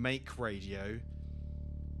make radio,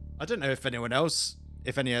 I don't know if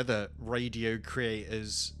any other radio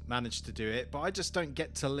creators manage to do it, but I just don't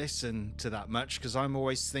get to listen to that much because I'm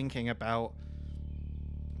always thinking about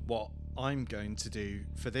what I'm going to do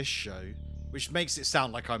for this show, which makes it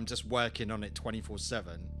sound like I'm just working on it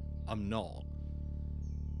 24/7. I'm not.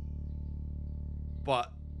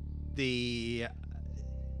 But there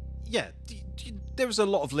was a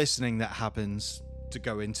lot of listening that happens to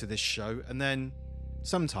go into this show, and then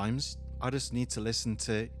sometimes I just need to listen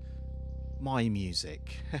to my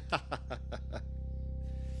music.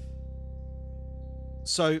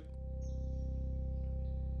 So,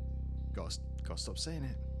 gotta stop saying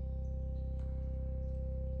it.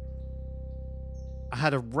 I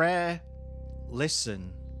had a rare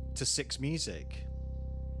listen to Six Music,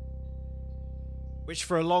 which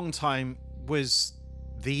for a long time was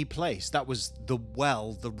the place. That was the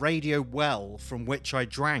well, the radio well from which I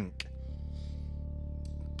drank.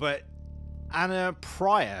 But Anna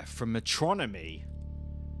Pryor from Metronomy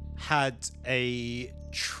had a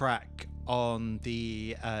track on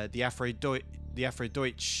the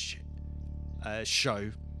Afrodeutsch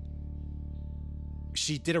show.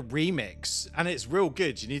 She did a remix, and it's real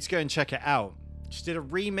good. You need to go and check it out. She did a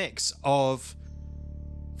remix of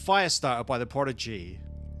Firestarter by The Prodigy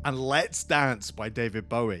and Let's Dance by David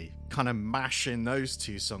Bowie, kind of mashing those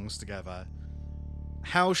two songs together.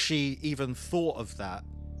 How she even thought of that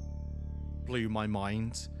blew my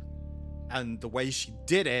mind, and the way she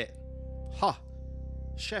did it,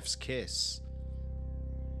 chef's kiss.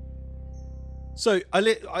 So I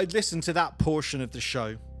listened to that portion of the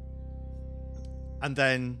show, and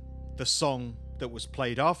then the song that was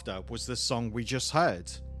played after was the song we just heard.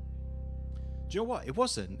 Do you know what? It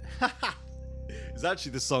wasn't. It's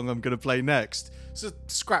actually the song I'm going to play next. So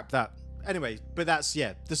scrap that. Anyway, but that's,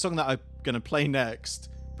 the song that I'm going to play next.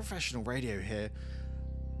 Professional radio here.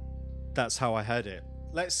 That's how I heard it.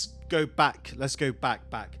 Let's go back.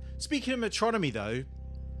 Speaking of Metronomy, though.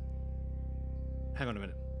 Hang on a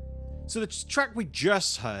minute. So the track we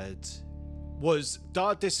just heard was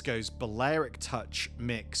Dar Disco's Balearic Touch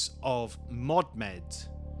mix of ModMed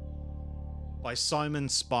by Simon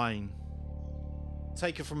Spine,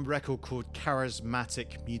 taken from a record called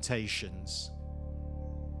Charismatic Mutations.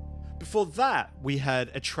 Before that, we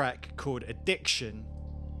had a track called Addiction,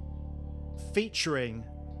 featuring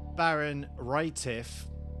Baron Raitif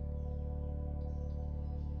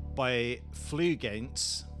by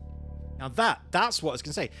Flugaints. Now that's what I was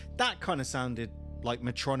going to say. That kind of sounded like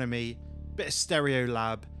Metronomy, bit of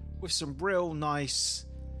Stereolab, with some real nice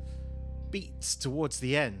beats towards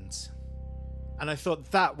the end. And I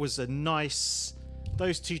thought that was a nice...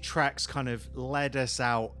 Those two tracks kind of led us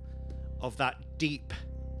out of that deep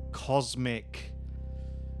cosmic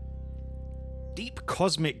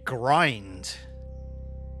grind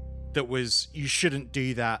that was You Shouldn't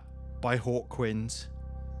Do That by Hawkwind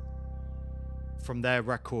from their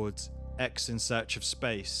record X in Search of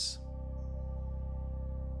Space.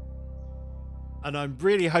 And I'm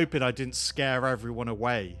really hoping I didn't scare everyone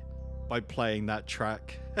away by playing that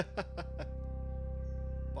track. But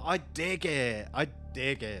I dig it. I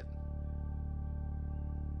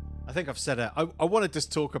think I've said it. I want to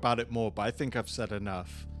just talk about it more, but I think I've said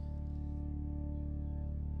enough.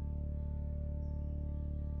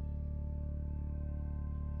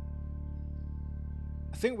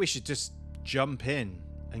 I think we should just jump in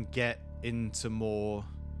and get into more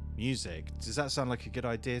music. Does that sound like a good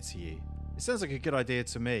idea to you? It sounds like a good idea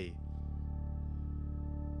to me.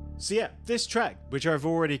 So yeah, this track, which I've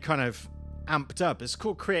already kind of amped up, it's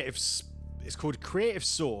called Creative Source.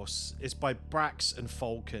 It's by Brax and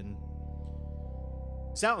Falcon.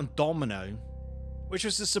 It's out on Domino, which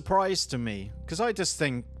was a surprise to me, because I just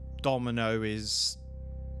think Domino is,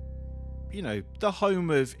 you know, the home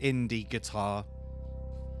of indie guitar.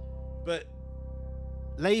 But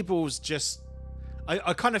labels just...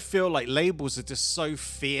 I kind of feel like labels are just so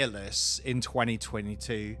fearless in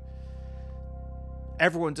 2022.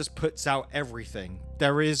 Everyone just puts out everything.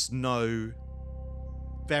 There is no...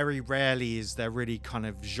 Very rarely is there really kind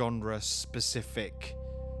of genre-specific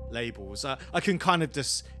labels. I can kind of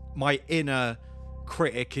just... My inner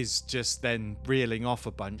critic is just then reeling off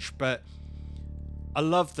a bunch, but I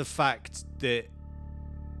love the fact that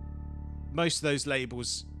most of those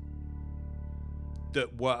labels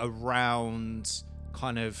that were around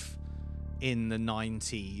kind of in the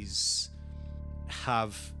 90s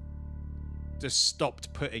have just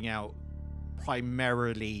stopped putting out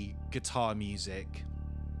primarily guitar music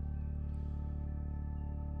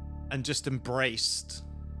and just embraced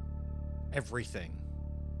everything,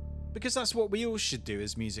 because that's what we all should do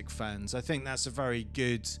as music fans. I think that's a very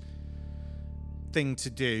good thing to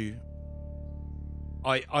do.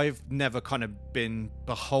 I've never kind of been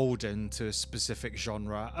beholden to a specific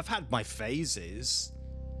genre. I've had my phases.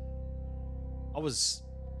 I was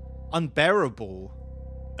unbearable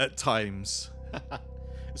at times,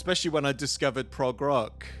 especially when I discovered prog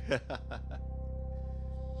rock. I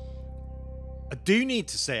do need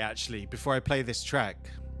to say, actually, before I play this track,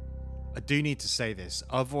 I do need to say this,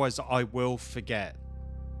 otherwise I will forget.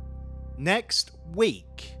 Next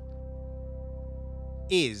week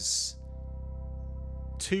is...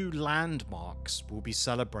 2 landmarks will be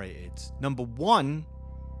celebrated. Number 1,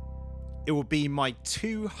 it will be my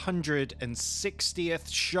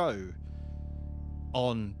 260th show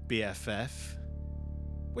on BFF,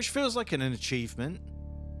 which feels like an achievement,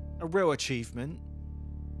 a real achievement.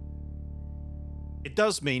 It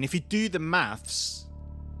does mean, if you do the maths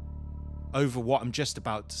over what I'm just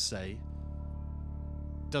about to say,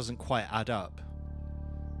 it doesn't quite add up.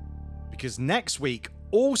 Because next week,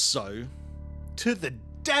 also, to the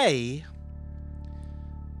day,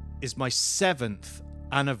 is my 7th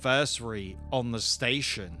anniversary on the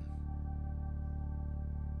station.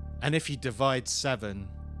 And if you divide 7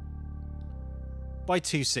 by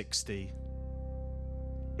 260,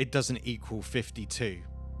 it doesn't equal 52.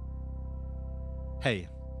 Hey,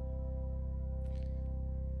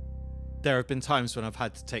 there have been times when I've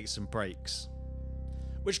had to take some breaks,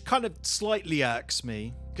 which kind of slightly irks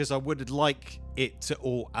me, because I would like it to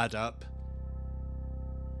all add up.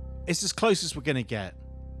 It's as close as we're going to get.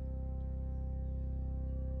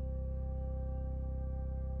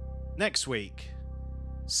 Next week,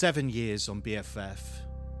 7 years on BFF.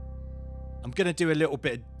 I'm going to do a little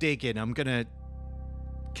bit of digging. I'm going to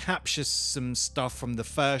capture some stuff from the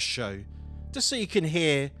first show, just so you can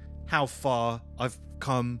hear how far I've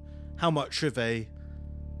come, how much of a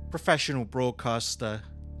professional broadcaster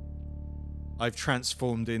I've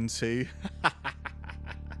transformed into.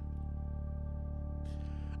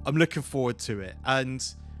 I'm looking forward to it, and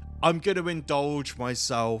I'm going to indulge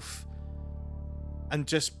myself and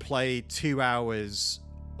just play 2 hours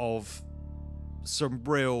of some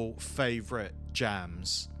real favourite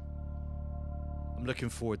jams. I'm looking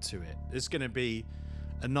forward to it. It's going to be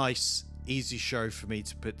a nice, easy show for me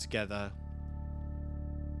to put together.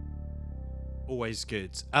 Always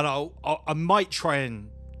good. And I might try and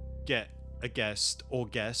get a guest or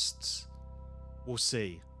guests. We'll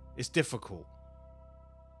see. It's difficult.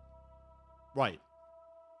 Right.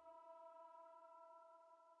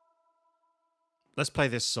 Let's play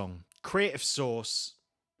this song. Creative Source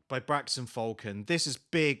by Brax and Falcon. This is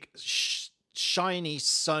big, shiny,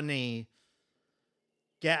 sunny,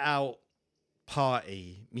 get out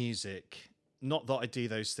party music. Not that I do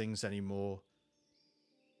those things anymore.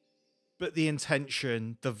 But the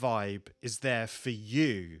intention, the vibe is there for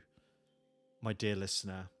you, my dear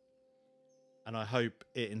listener. And I hope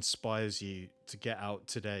it inspires you to get out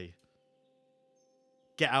today.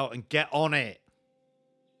 Get out and get on it.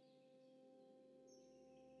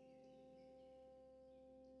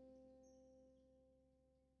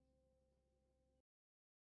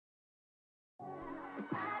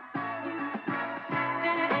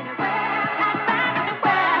 Anywhere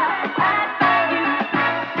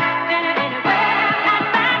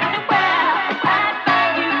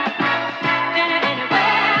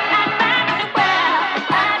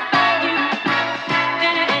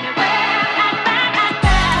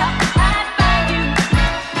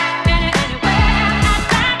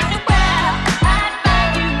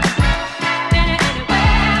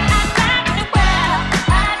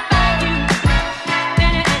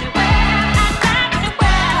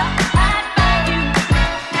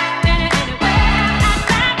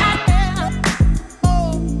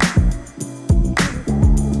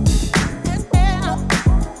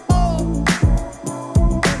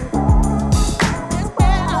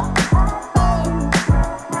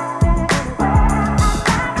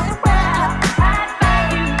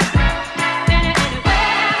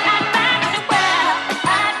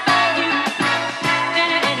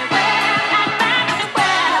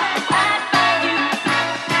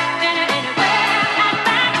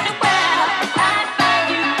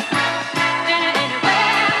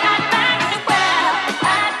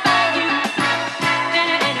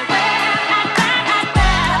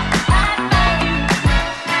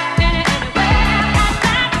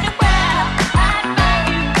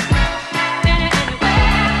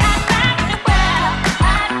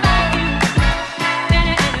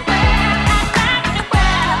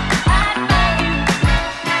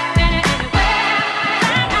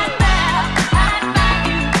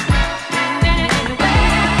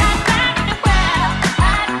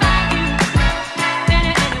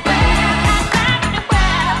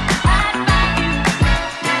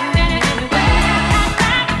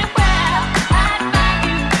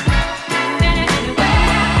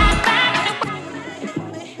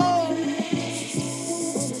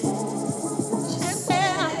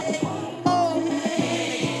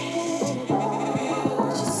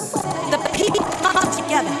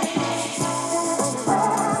together.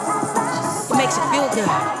 It makes it feel good.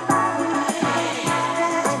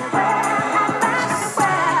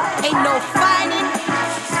 Ain't no fighting,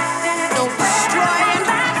 no destroying.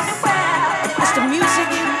 It's the music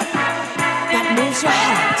that moves your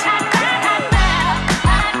heart.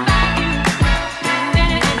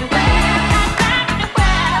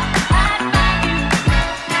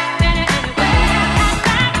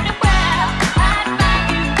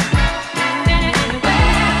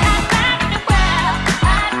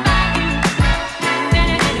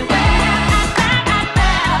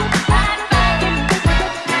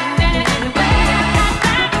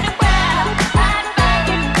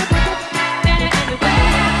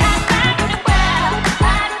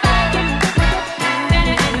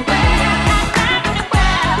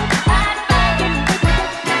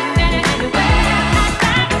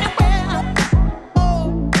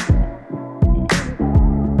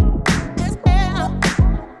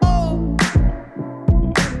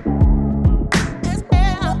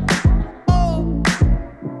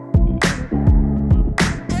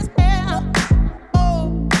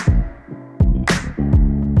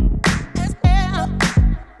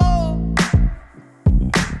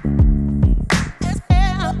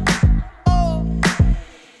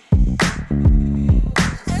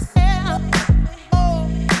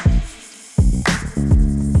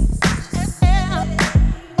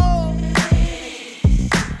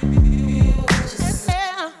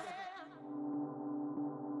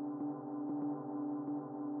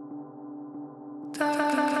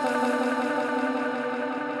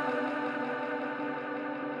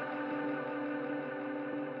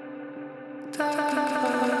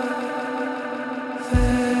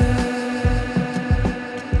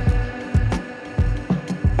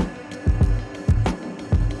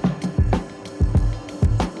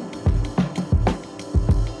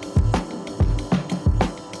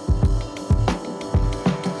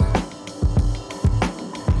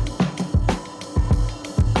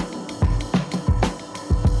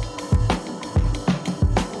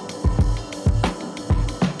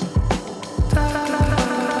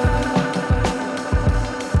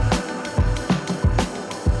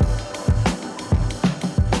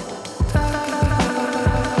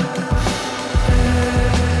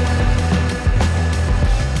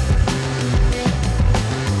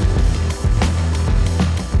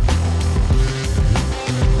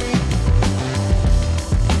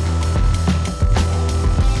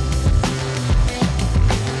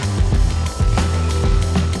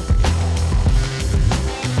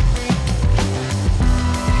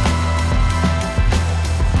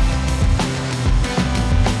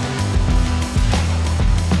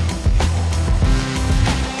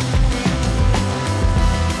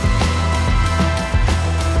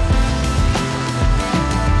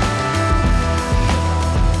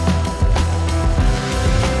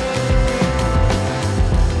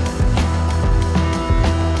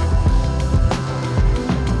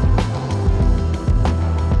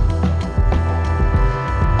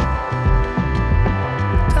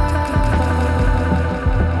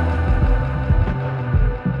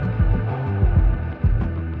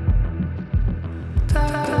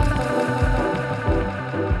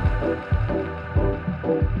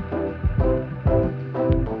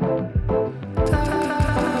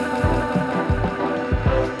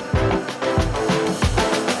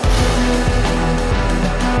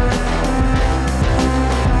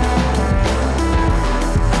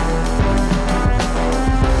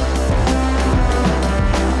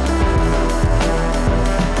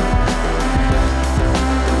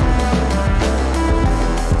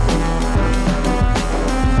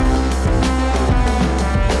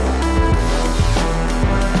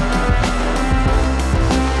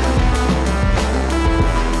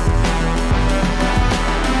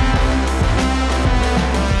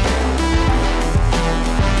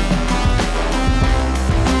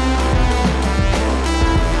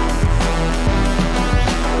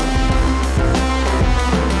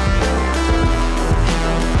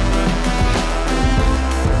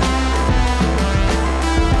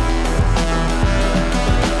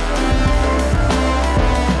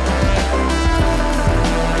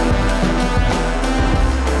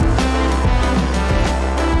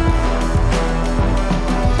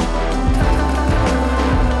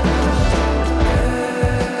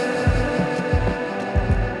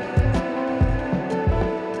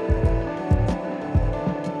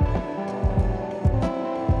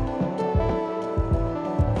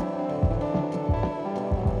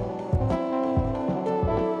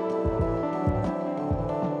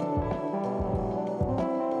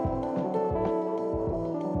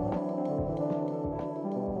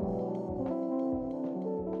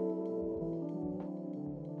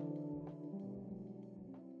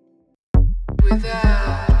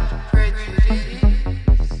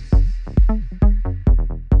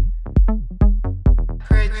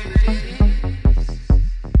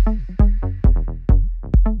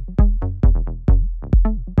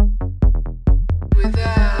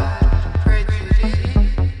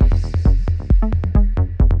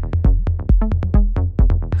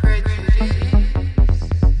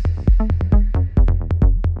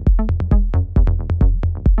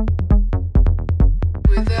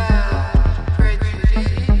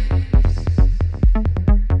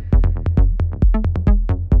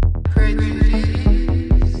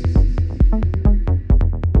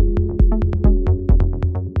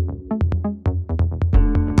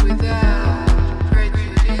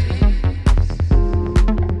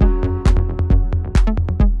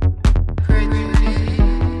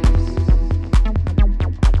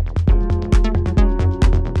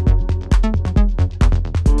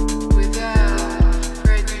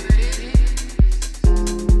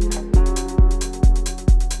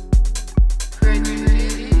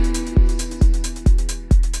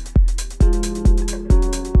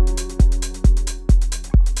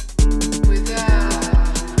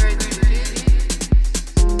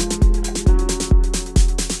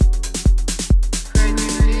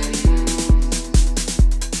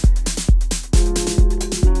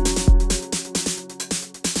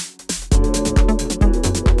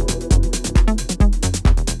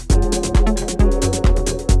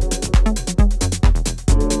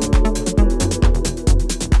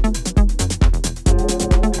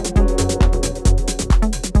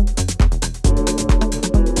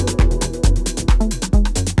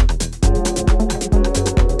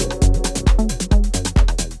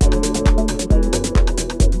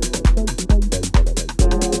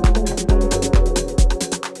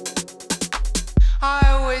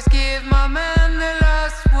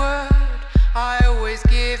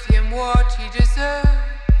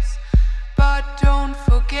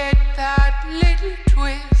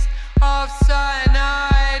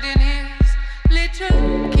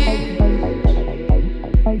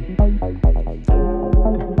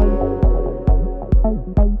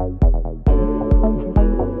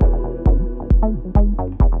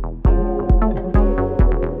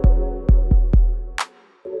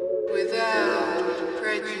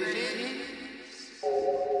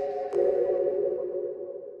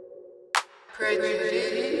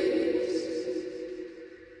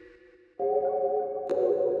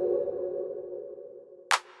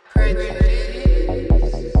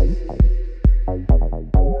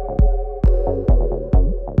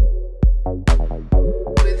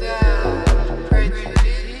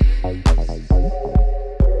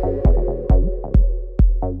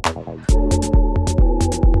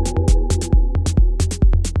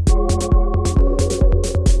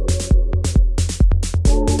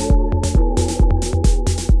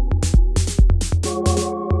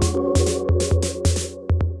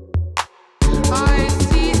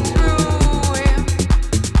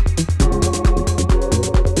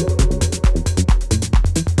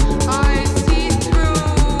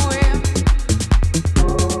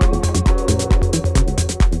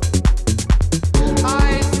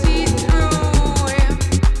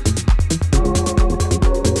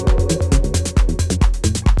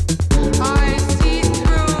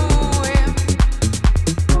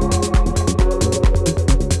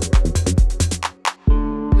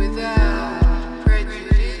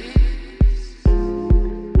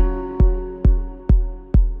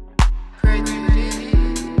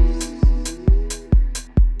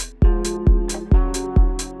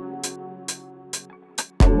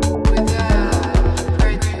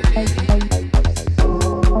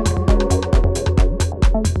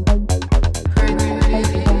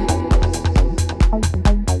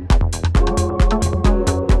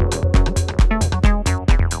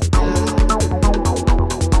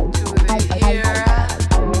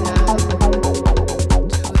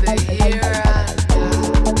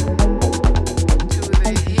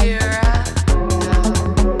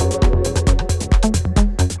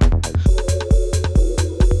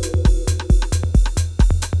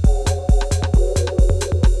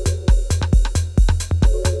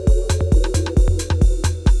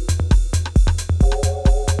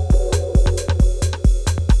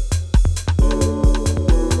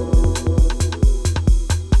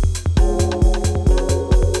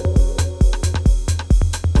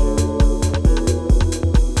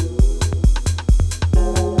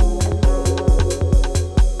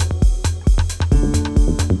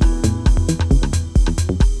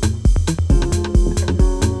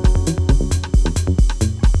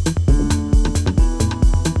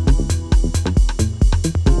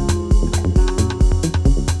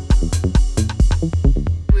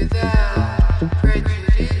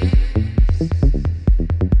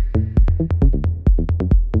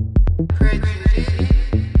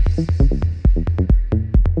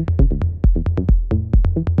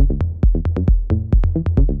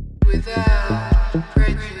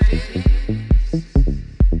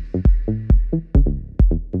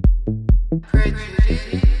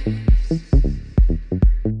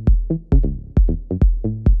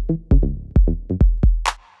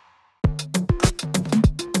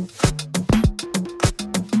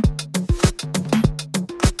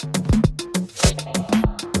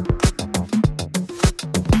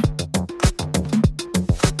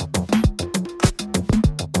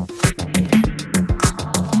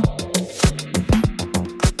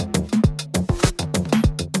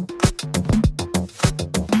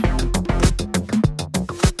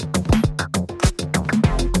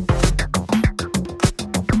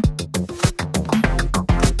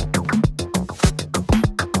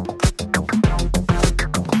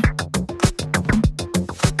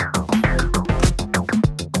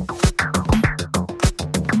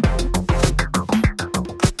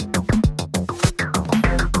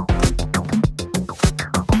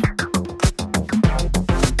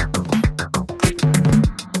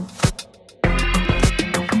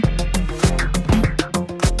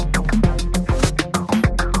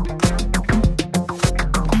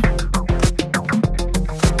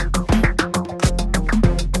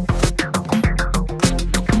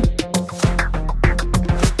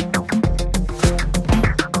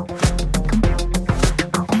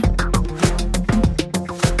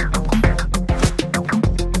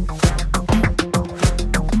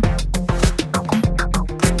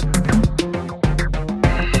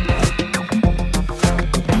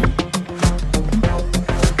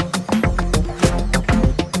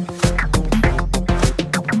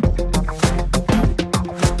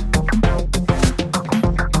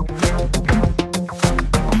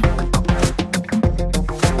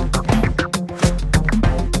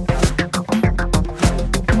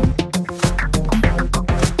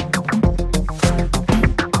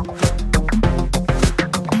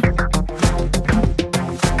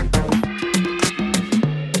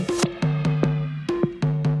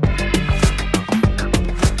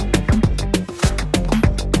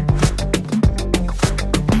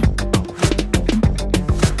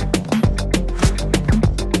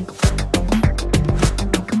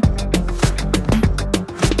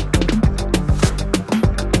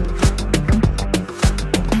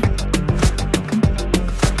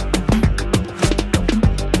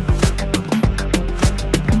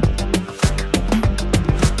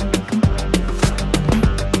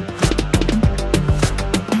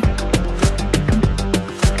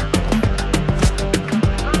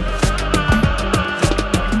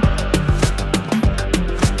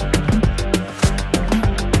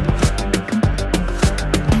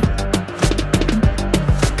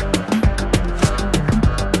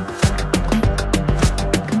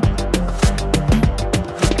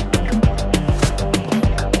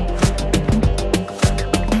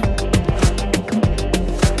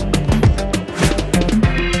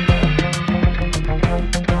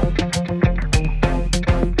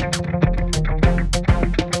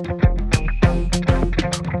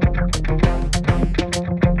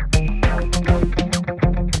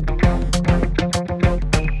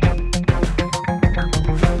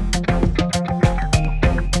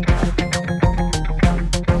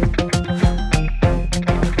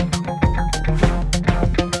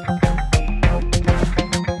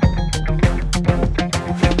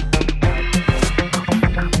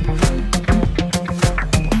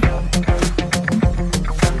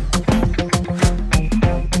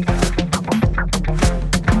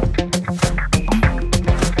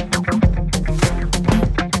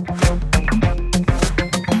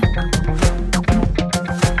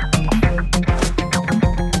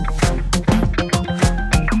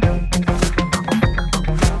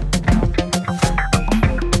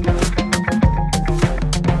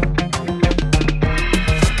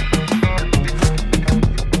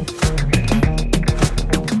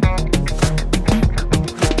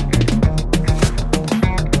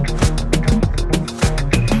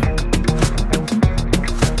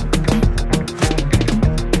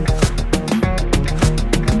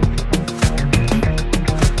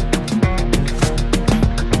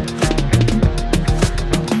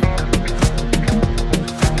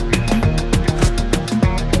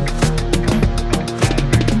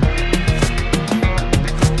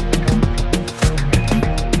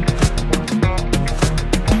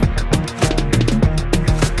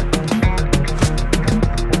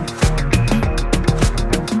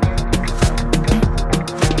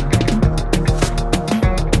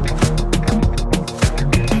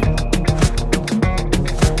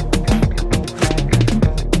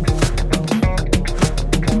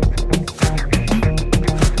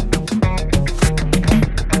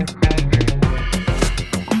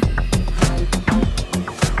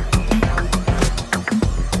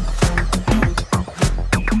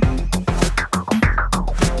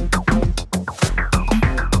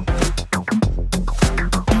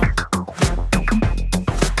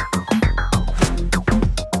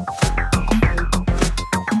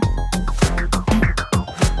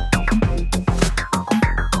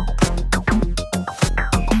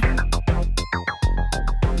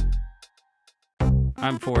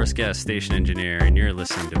 Forrest Guest, station engineer, and you're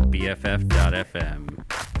listening to BFF.FM.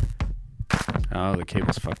 Oh, the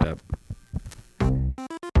cable's fucked up.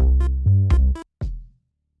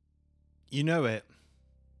 You know it.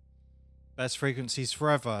 Best frequencies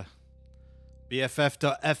forever.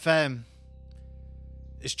 BFF.FM.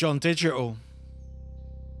 It's John Digital.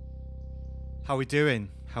 How we doing?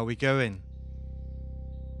 How we going?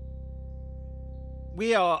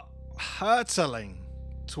 We are hurtling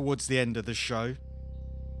towards the end of the show.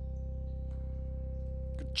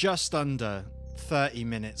 Just under 30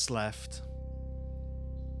 minutes left.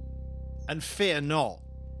 And fear not,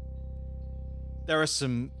 there are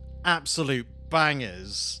some absolute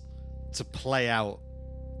bangers to play out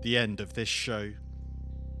the end of this show.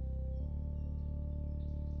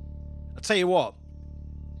 I'll tell you what,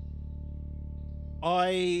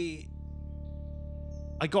 I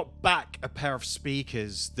got back a pair of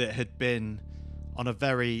speakers that had been on a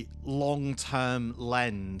very long-term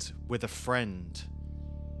lend with a friend.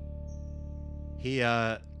 He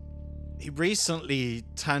recently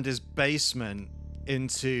turned his basement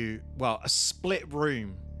into, well, a split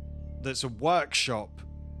room that's a workshop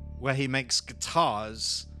where he makes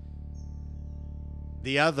guitars.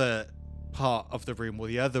 The other part of the room, well,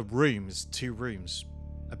 the other rooms, 2 rooms,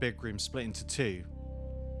 a big room split into 2.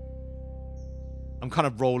 I'm kind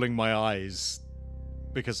of rolling my eyes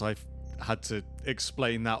because I've had to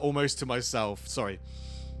explain that almost to myself. Sorry.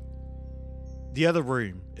 The other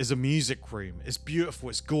room is a music room. It's beautiful.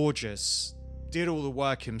 It's gorgeous. Did all the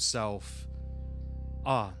work himself.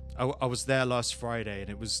 I was there last Friday and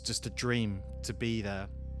it was just a dream to be there.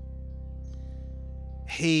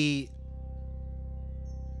 He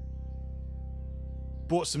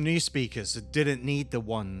bought some new speakers that didn't need the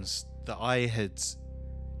ones that I had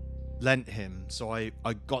lent him, so I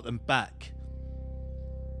got them back.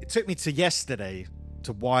 It took me to yesterday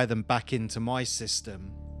to wire them back into my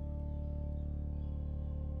system.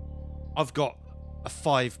 I've got a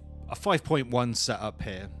 5.1 set up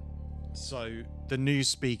here, so the new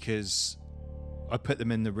speakers, I put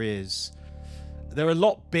them in the rears. They're a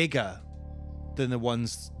lot bigger than the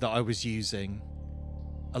ones that I was using,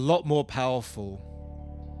 a lot more powerful,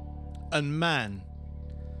 and man,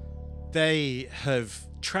 they have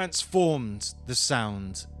transformed the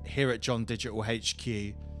sound here at John Digital HQ.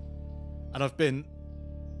 And I've been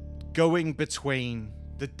going between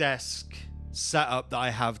the desk setup that I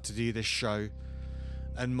have to do this show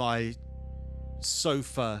and my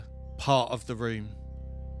sofa part of the room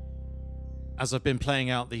as I've been playing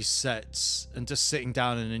out these sets and just sitting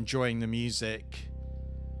down and enjoying the music.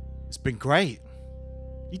 It's been great.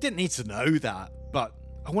 You didn't need to know that, but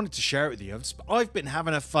I wanted to share it with you. I've been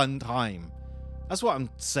having a fun time. That's what I'm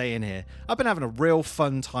saying here. I've been having a real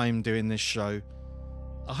fun time doing this show.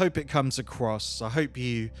 I hope it comes across. I hope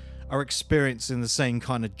you are experiencing the same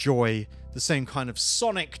kind of joy, the same kind of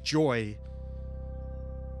sonic joy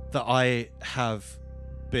that I have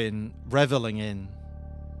been reveling in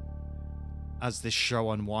as this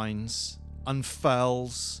show unwinds,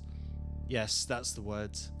 unfurls. Yes, that's the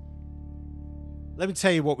word. Let me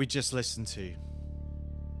tell you what we just listened to.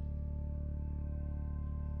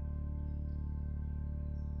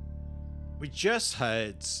 We just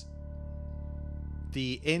heard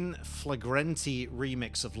the In Flagrante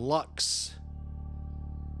remix of Lux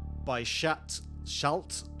by Shalt.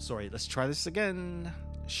 Sorry, let's try this again.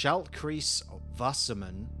 Schaltkreis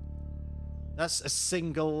Wasserman. That's a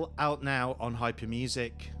single out now on Hyper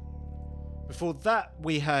Music. Before that,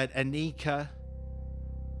 we heard Anika,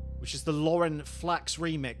 which is the Lauren Flax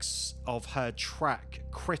remix of her track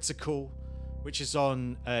Critical, which is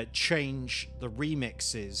on Change the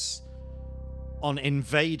Remixes on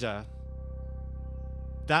Invader.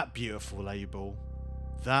 That beautiful label.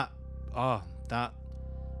 That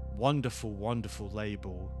wonderful, wonderful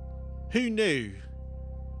label. Who knew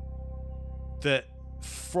that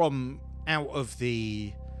from out of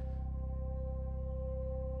the,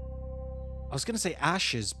 I was going to say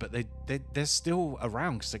ashes, but they're still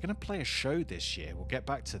around because they're going to play a show this year. We'll get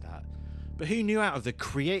back to that. But who knew out of the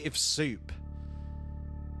creative soup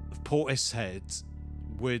of Portishead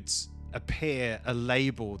would appear a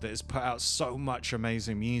label that has put out so much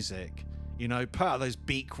amazing music? You know, put out those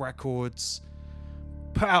Beak records,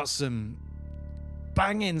 put out some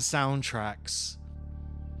banging soundtracks,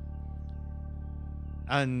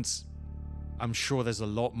 and I'm sure there's a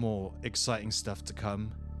lot more exciting stuff to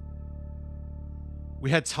come. We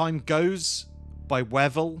had Time Goes by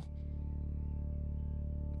Wevel.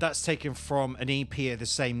 That's taken from an EP of the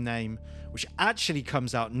same name, which actually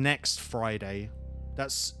comes out next Friday.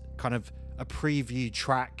 That's kind of a preview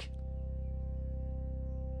track.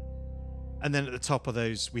 And then at the top of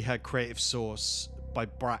those, we had Creative Source by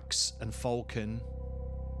Brax and Falcon.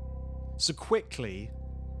 So quickly,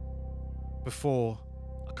 before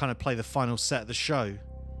I kind of play the final set of the show,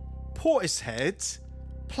 Portishead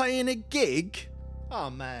playing a gig? Oh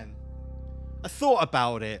man. I thought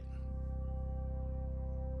about it.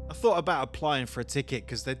 I thought about applying for a ticket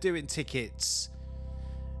because they're doing tickets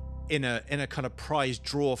in a kind of prize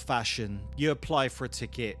draw fashion. You apply for a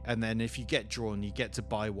ticket and then if you get drawn, you get to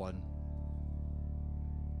buy one.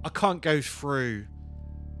 I can't go through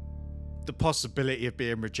the possibility of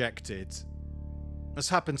being rejected. That's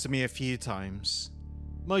happened to me a few times.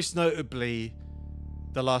 Most notably,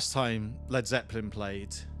 the last time Led Zeppelin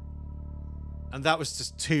played. And that was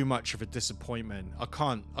just too much of a disappointment. I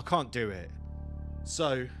can't do it.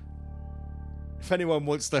 So, if anyone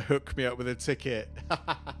wants to hook me up with a ticket,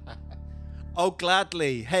 I'll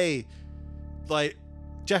gladly. Hey, like,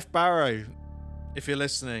 Jeff Barrow, if you're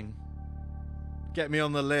listening, get me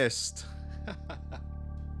on the list.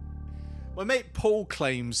 My mate Paul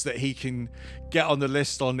claims that he can get on the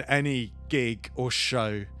list on any gig or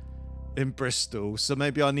show in Bristol, so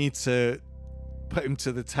maybe I need to put him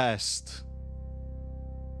to the test.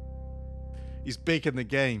 He's big in the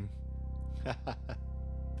game.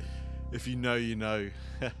 If you know, you know.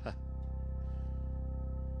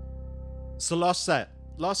 So last set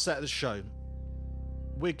of the show,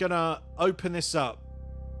 we're gonna open this up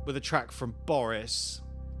with a track from Boris,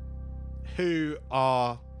 who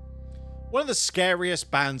are one of the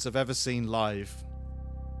scariest bands I've ever seen live.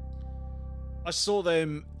 I saw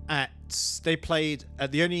them they played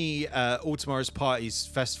at the only All Tomorrow's Parties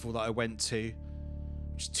festival that I went to,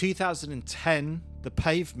 which is 2010, the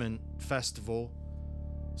Pavement Festival.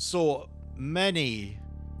 Saw many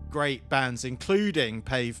great bands, including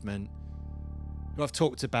Pavement, who I've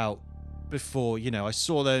talked about before. You know, I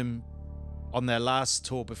saw them on their last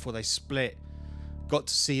tour before they split. Got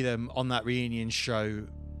to see them on that reunion show,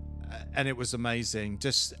 and it was amazing.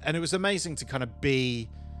 And it was amazing to kind of be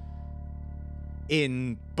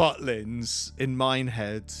in Butlins in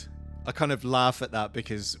Minehead. I kind of laugh at that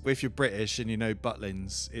because if you're British and you know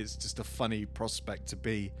Butlins, it's just a funny prospect to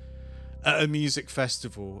be at a music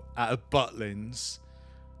festival at a Butlins.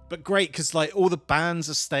 But great because like all the bands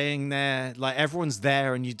are staying there, like everyone's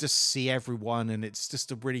there and you just see everyone and it's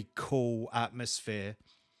just a really cool atmosphere.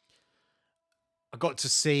 I got to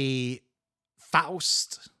see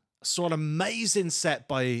Faust. I saw an amazing set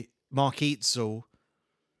by Mark Eitzel.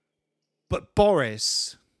 But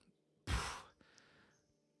Boris,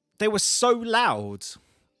 they were so loud.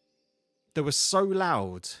 They were so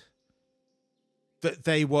loud that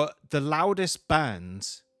they were the loudest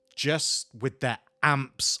band just with their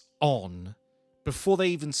amps on. Before they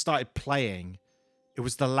even started playing, it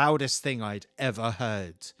was the loudest thing I'd ever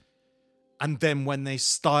heard. And then when they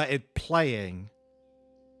started playing,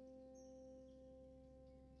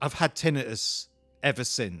 I've had tinnitus ever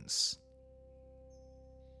since.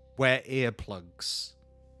 Wear earplugs.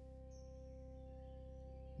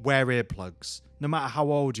 Wear earplugs. No matter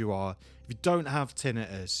how old you are, if you don't have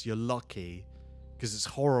tinnitus, you're lucky because it's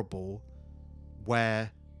horrible.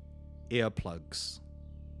 Wear earplugs.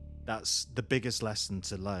 That's the biggest lesson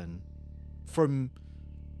to learn from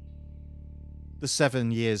the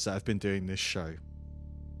 7 years that I've been doing this show.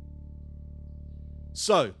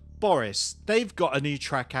 So, Boris, they've got a new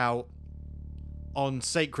track out on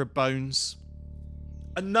Sacred Bones.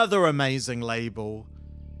 Another amazing label.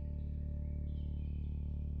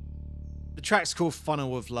 The track's called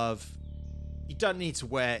Funnel of Love. You don't need to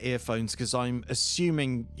wear earphones because I'm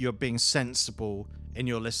assuming you're being sensible in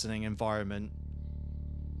your listening environment.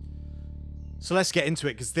 So let's get into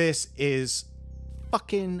it because this is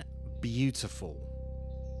fucking beautiful.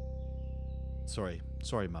 Sorry,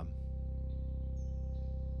 Mum.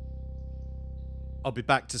 I'll be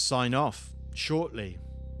back to sign off shortly.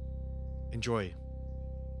 Enjoy.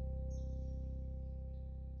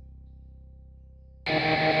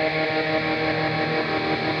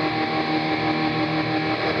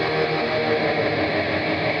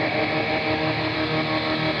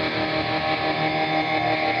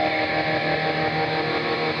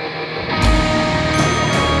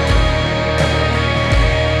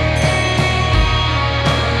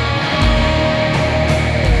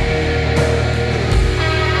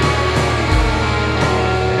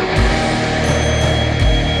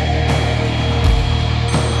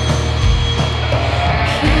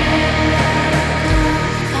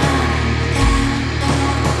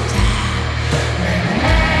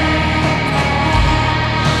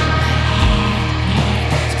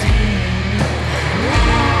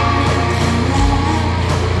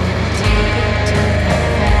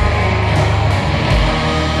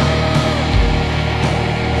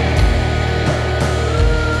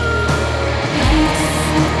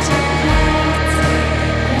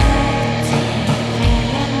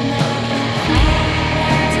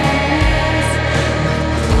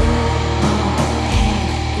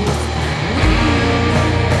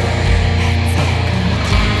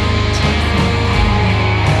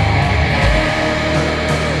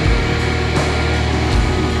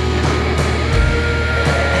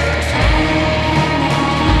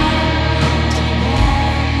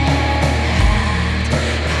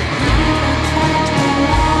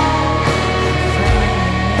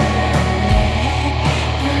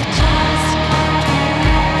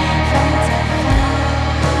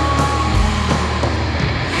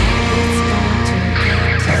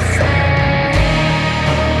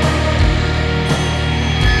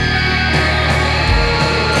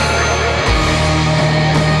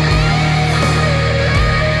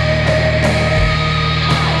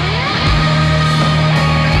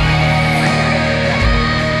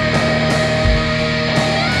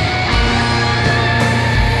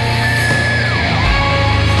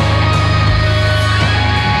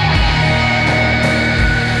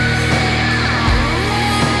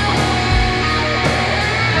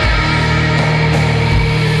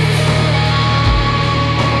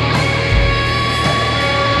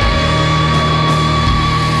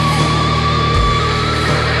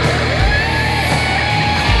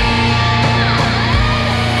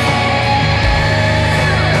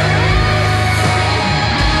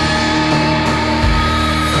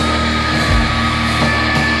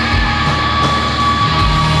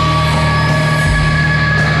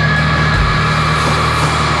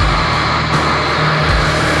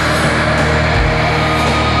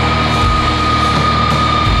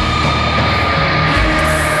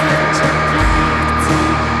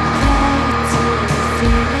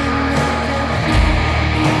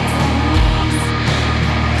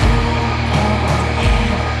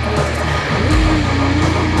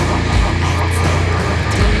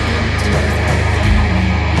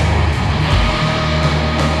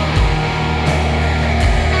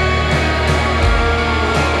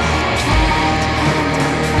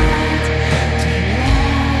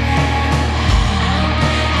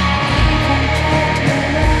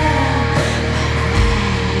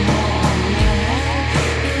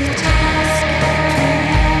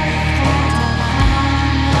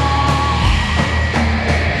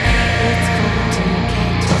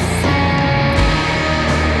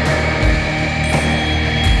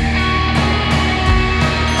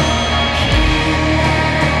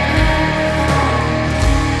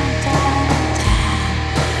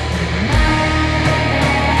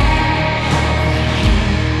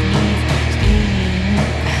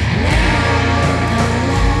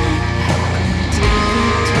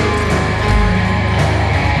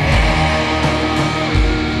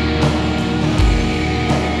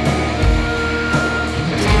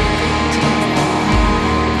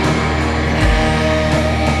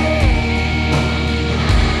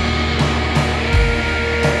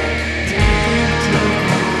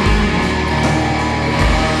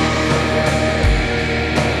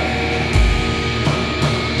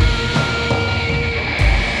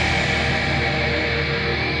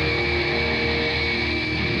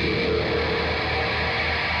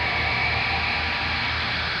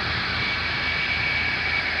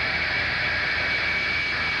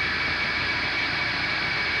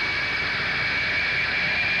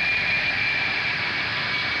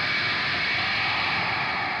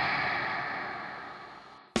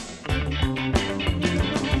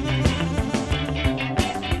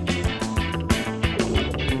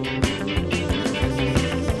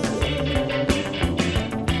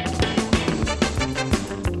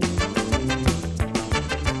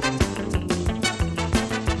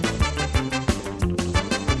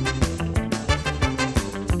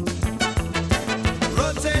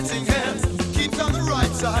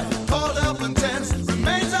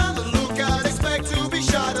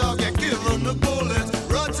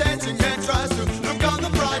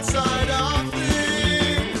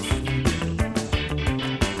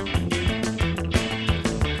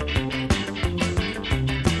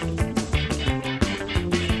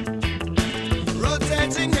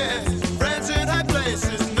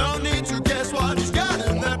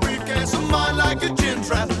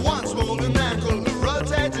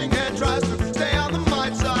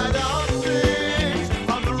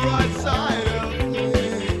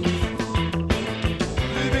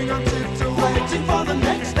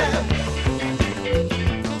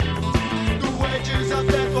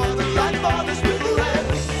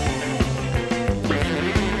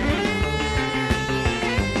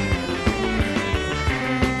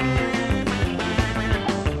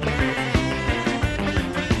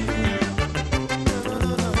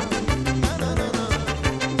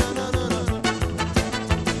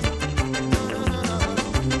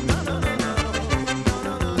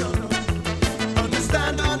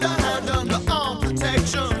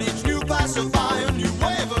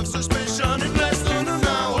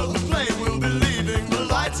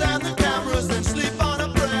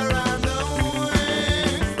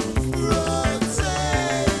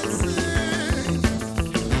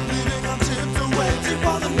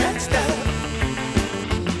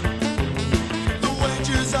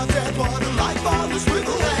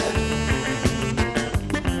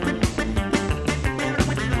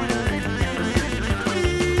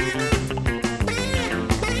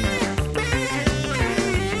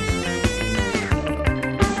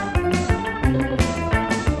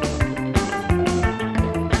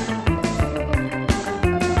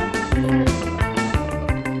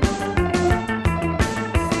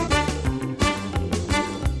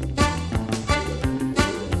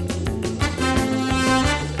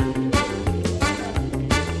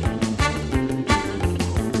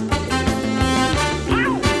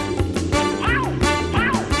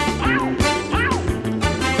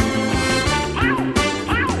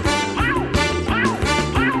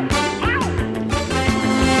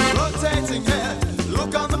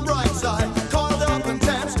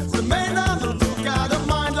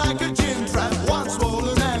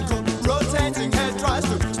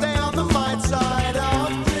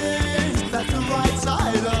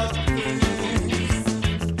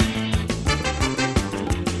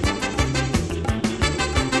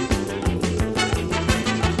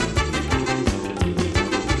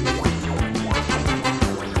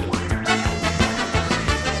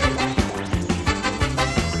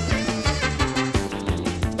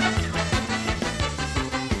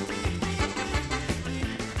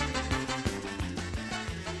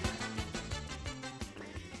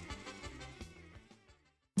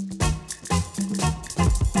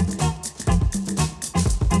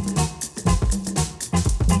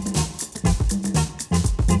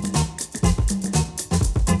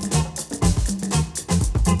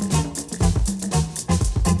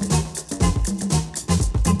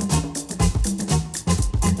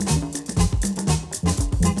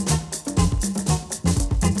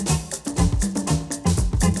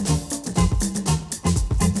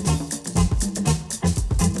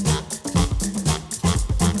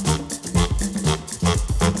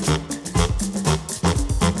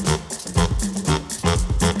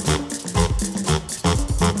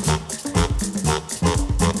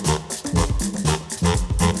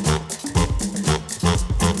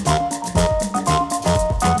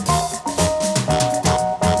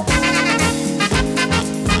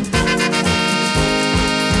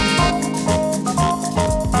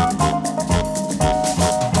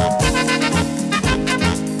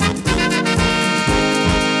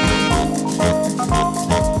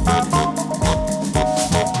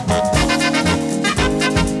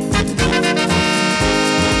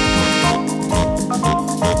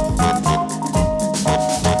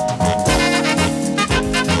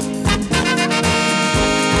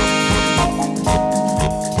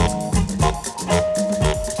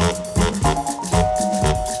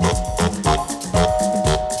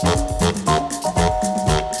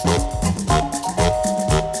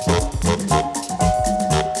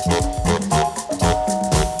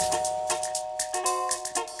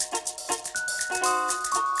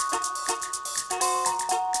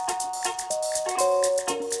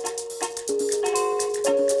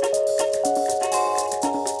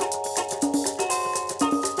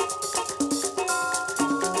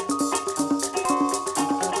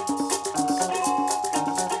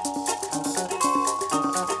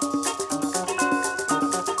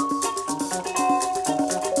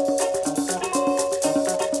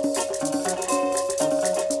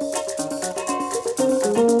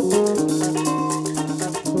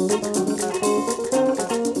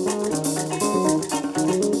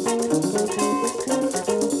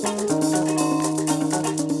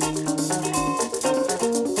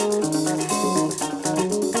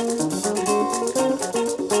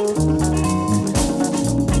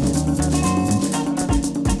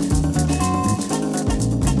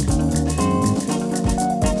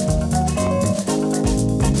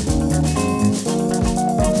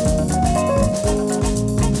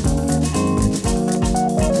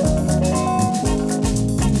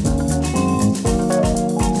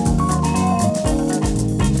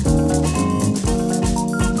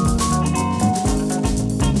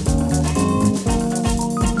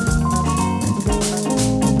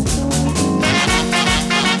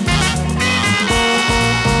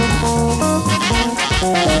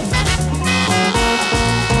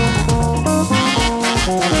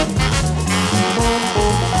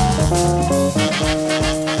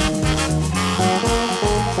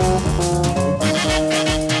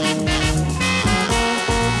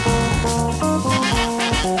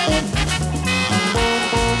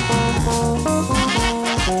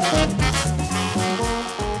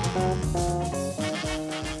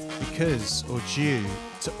 because or due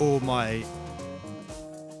to all my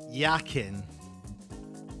yakking,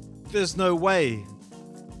 there's no way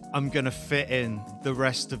I'm gonna fit in the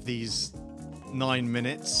rest of these 9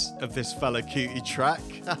 minutes of this Fela Kuti track.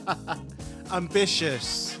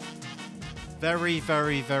 Ambitious. Very,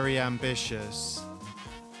 very, very ambitious.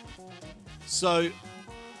 So,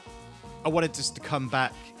 I wanted just to come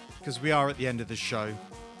back because we are at the end of the show.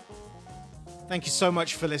 Thank you so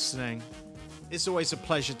much for listening. It's always a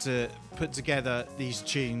pleasure to put together these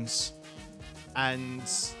tunes and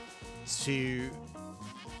to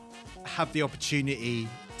have the opportunity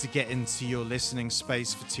to get into your listening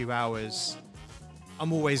space for 2 hours.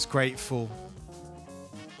 I'm always grateful.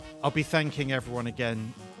 I'll be thanking everyone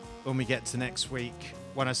again when we get to next week,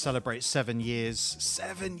 when I celebrate 7 years.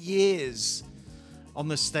 7 years on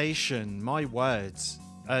the station, my word.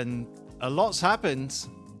 And a lot's happened.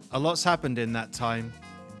 A lot's happened in that time.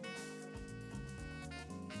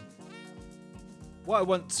 What I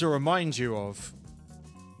want to remind you of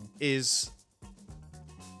is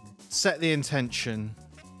set the intention,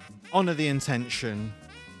 honor the intention,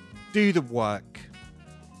 do the work,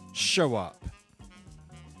 show up.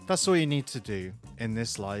 That's all you need to do in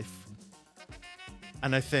this life.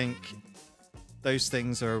 And I think those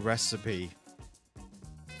things are a recipe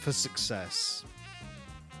for success.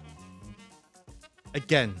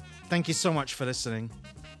 Again, thank you so much for listening.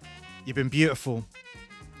 You've been beautiful.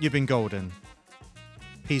 You've been golden.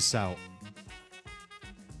 Peace out.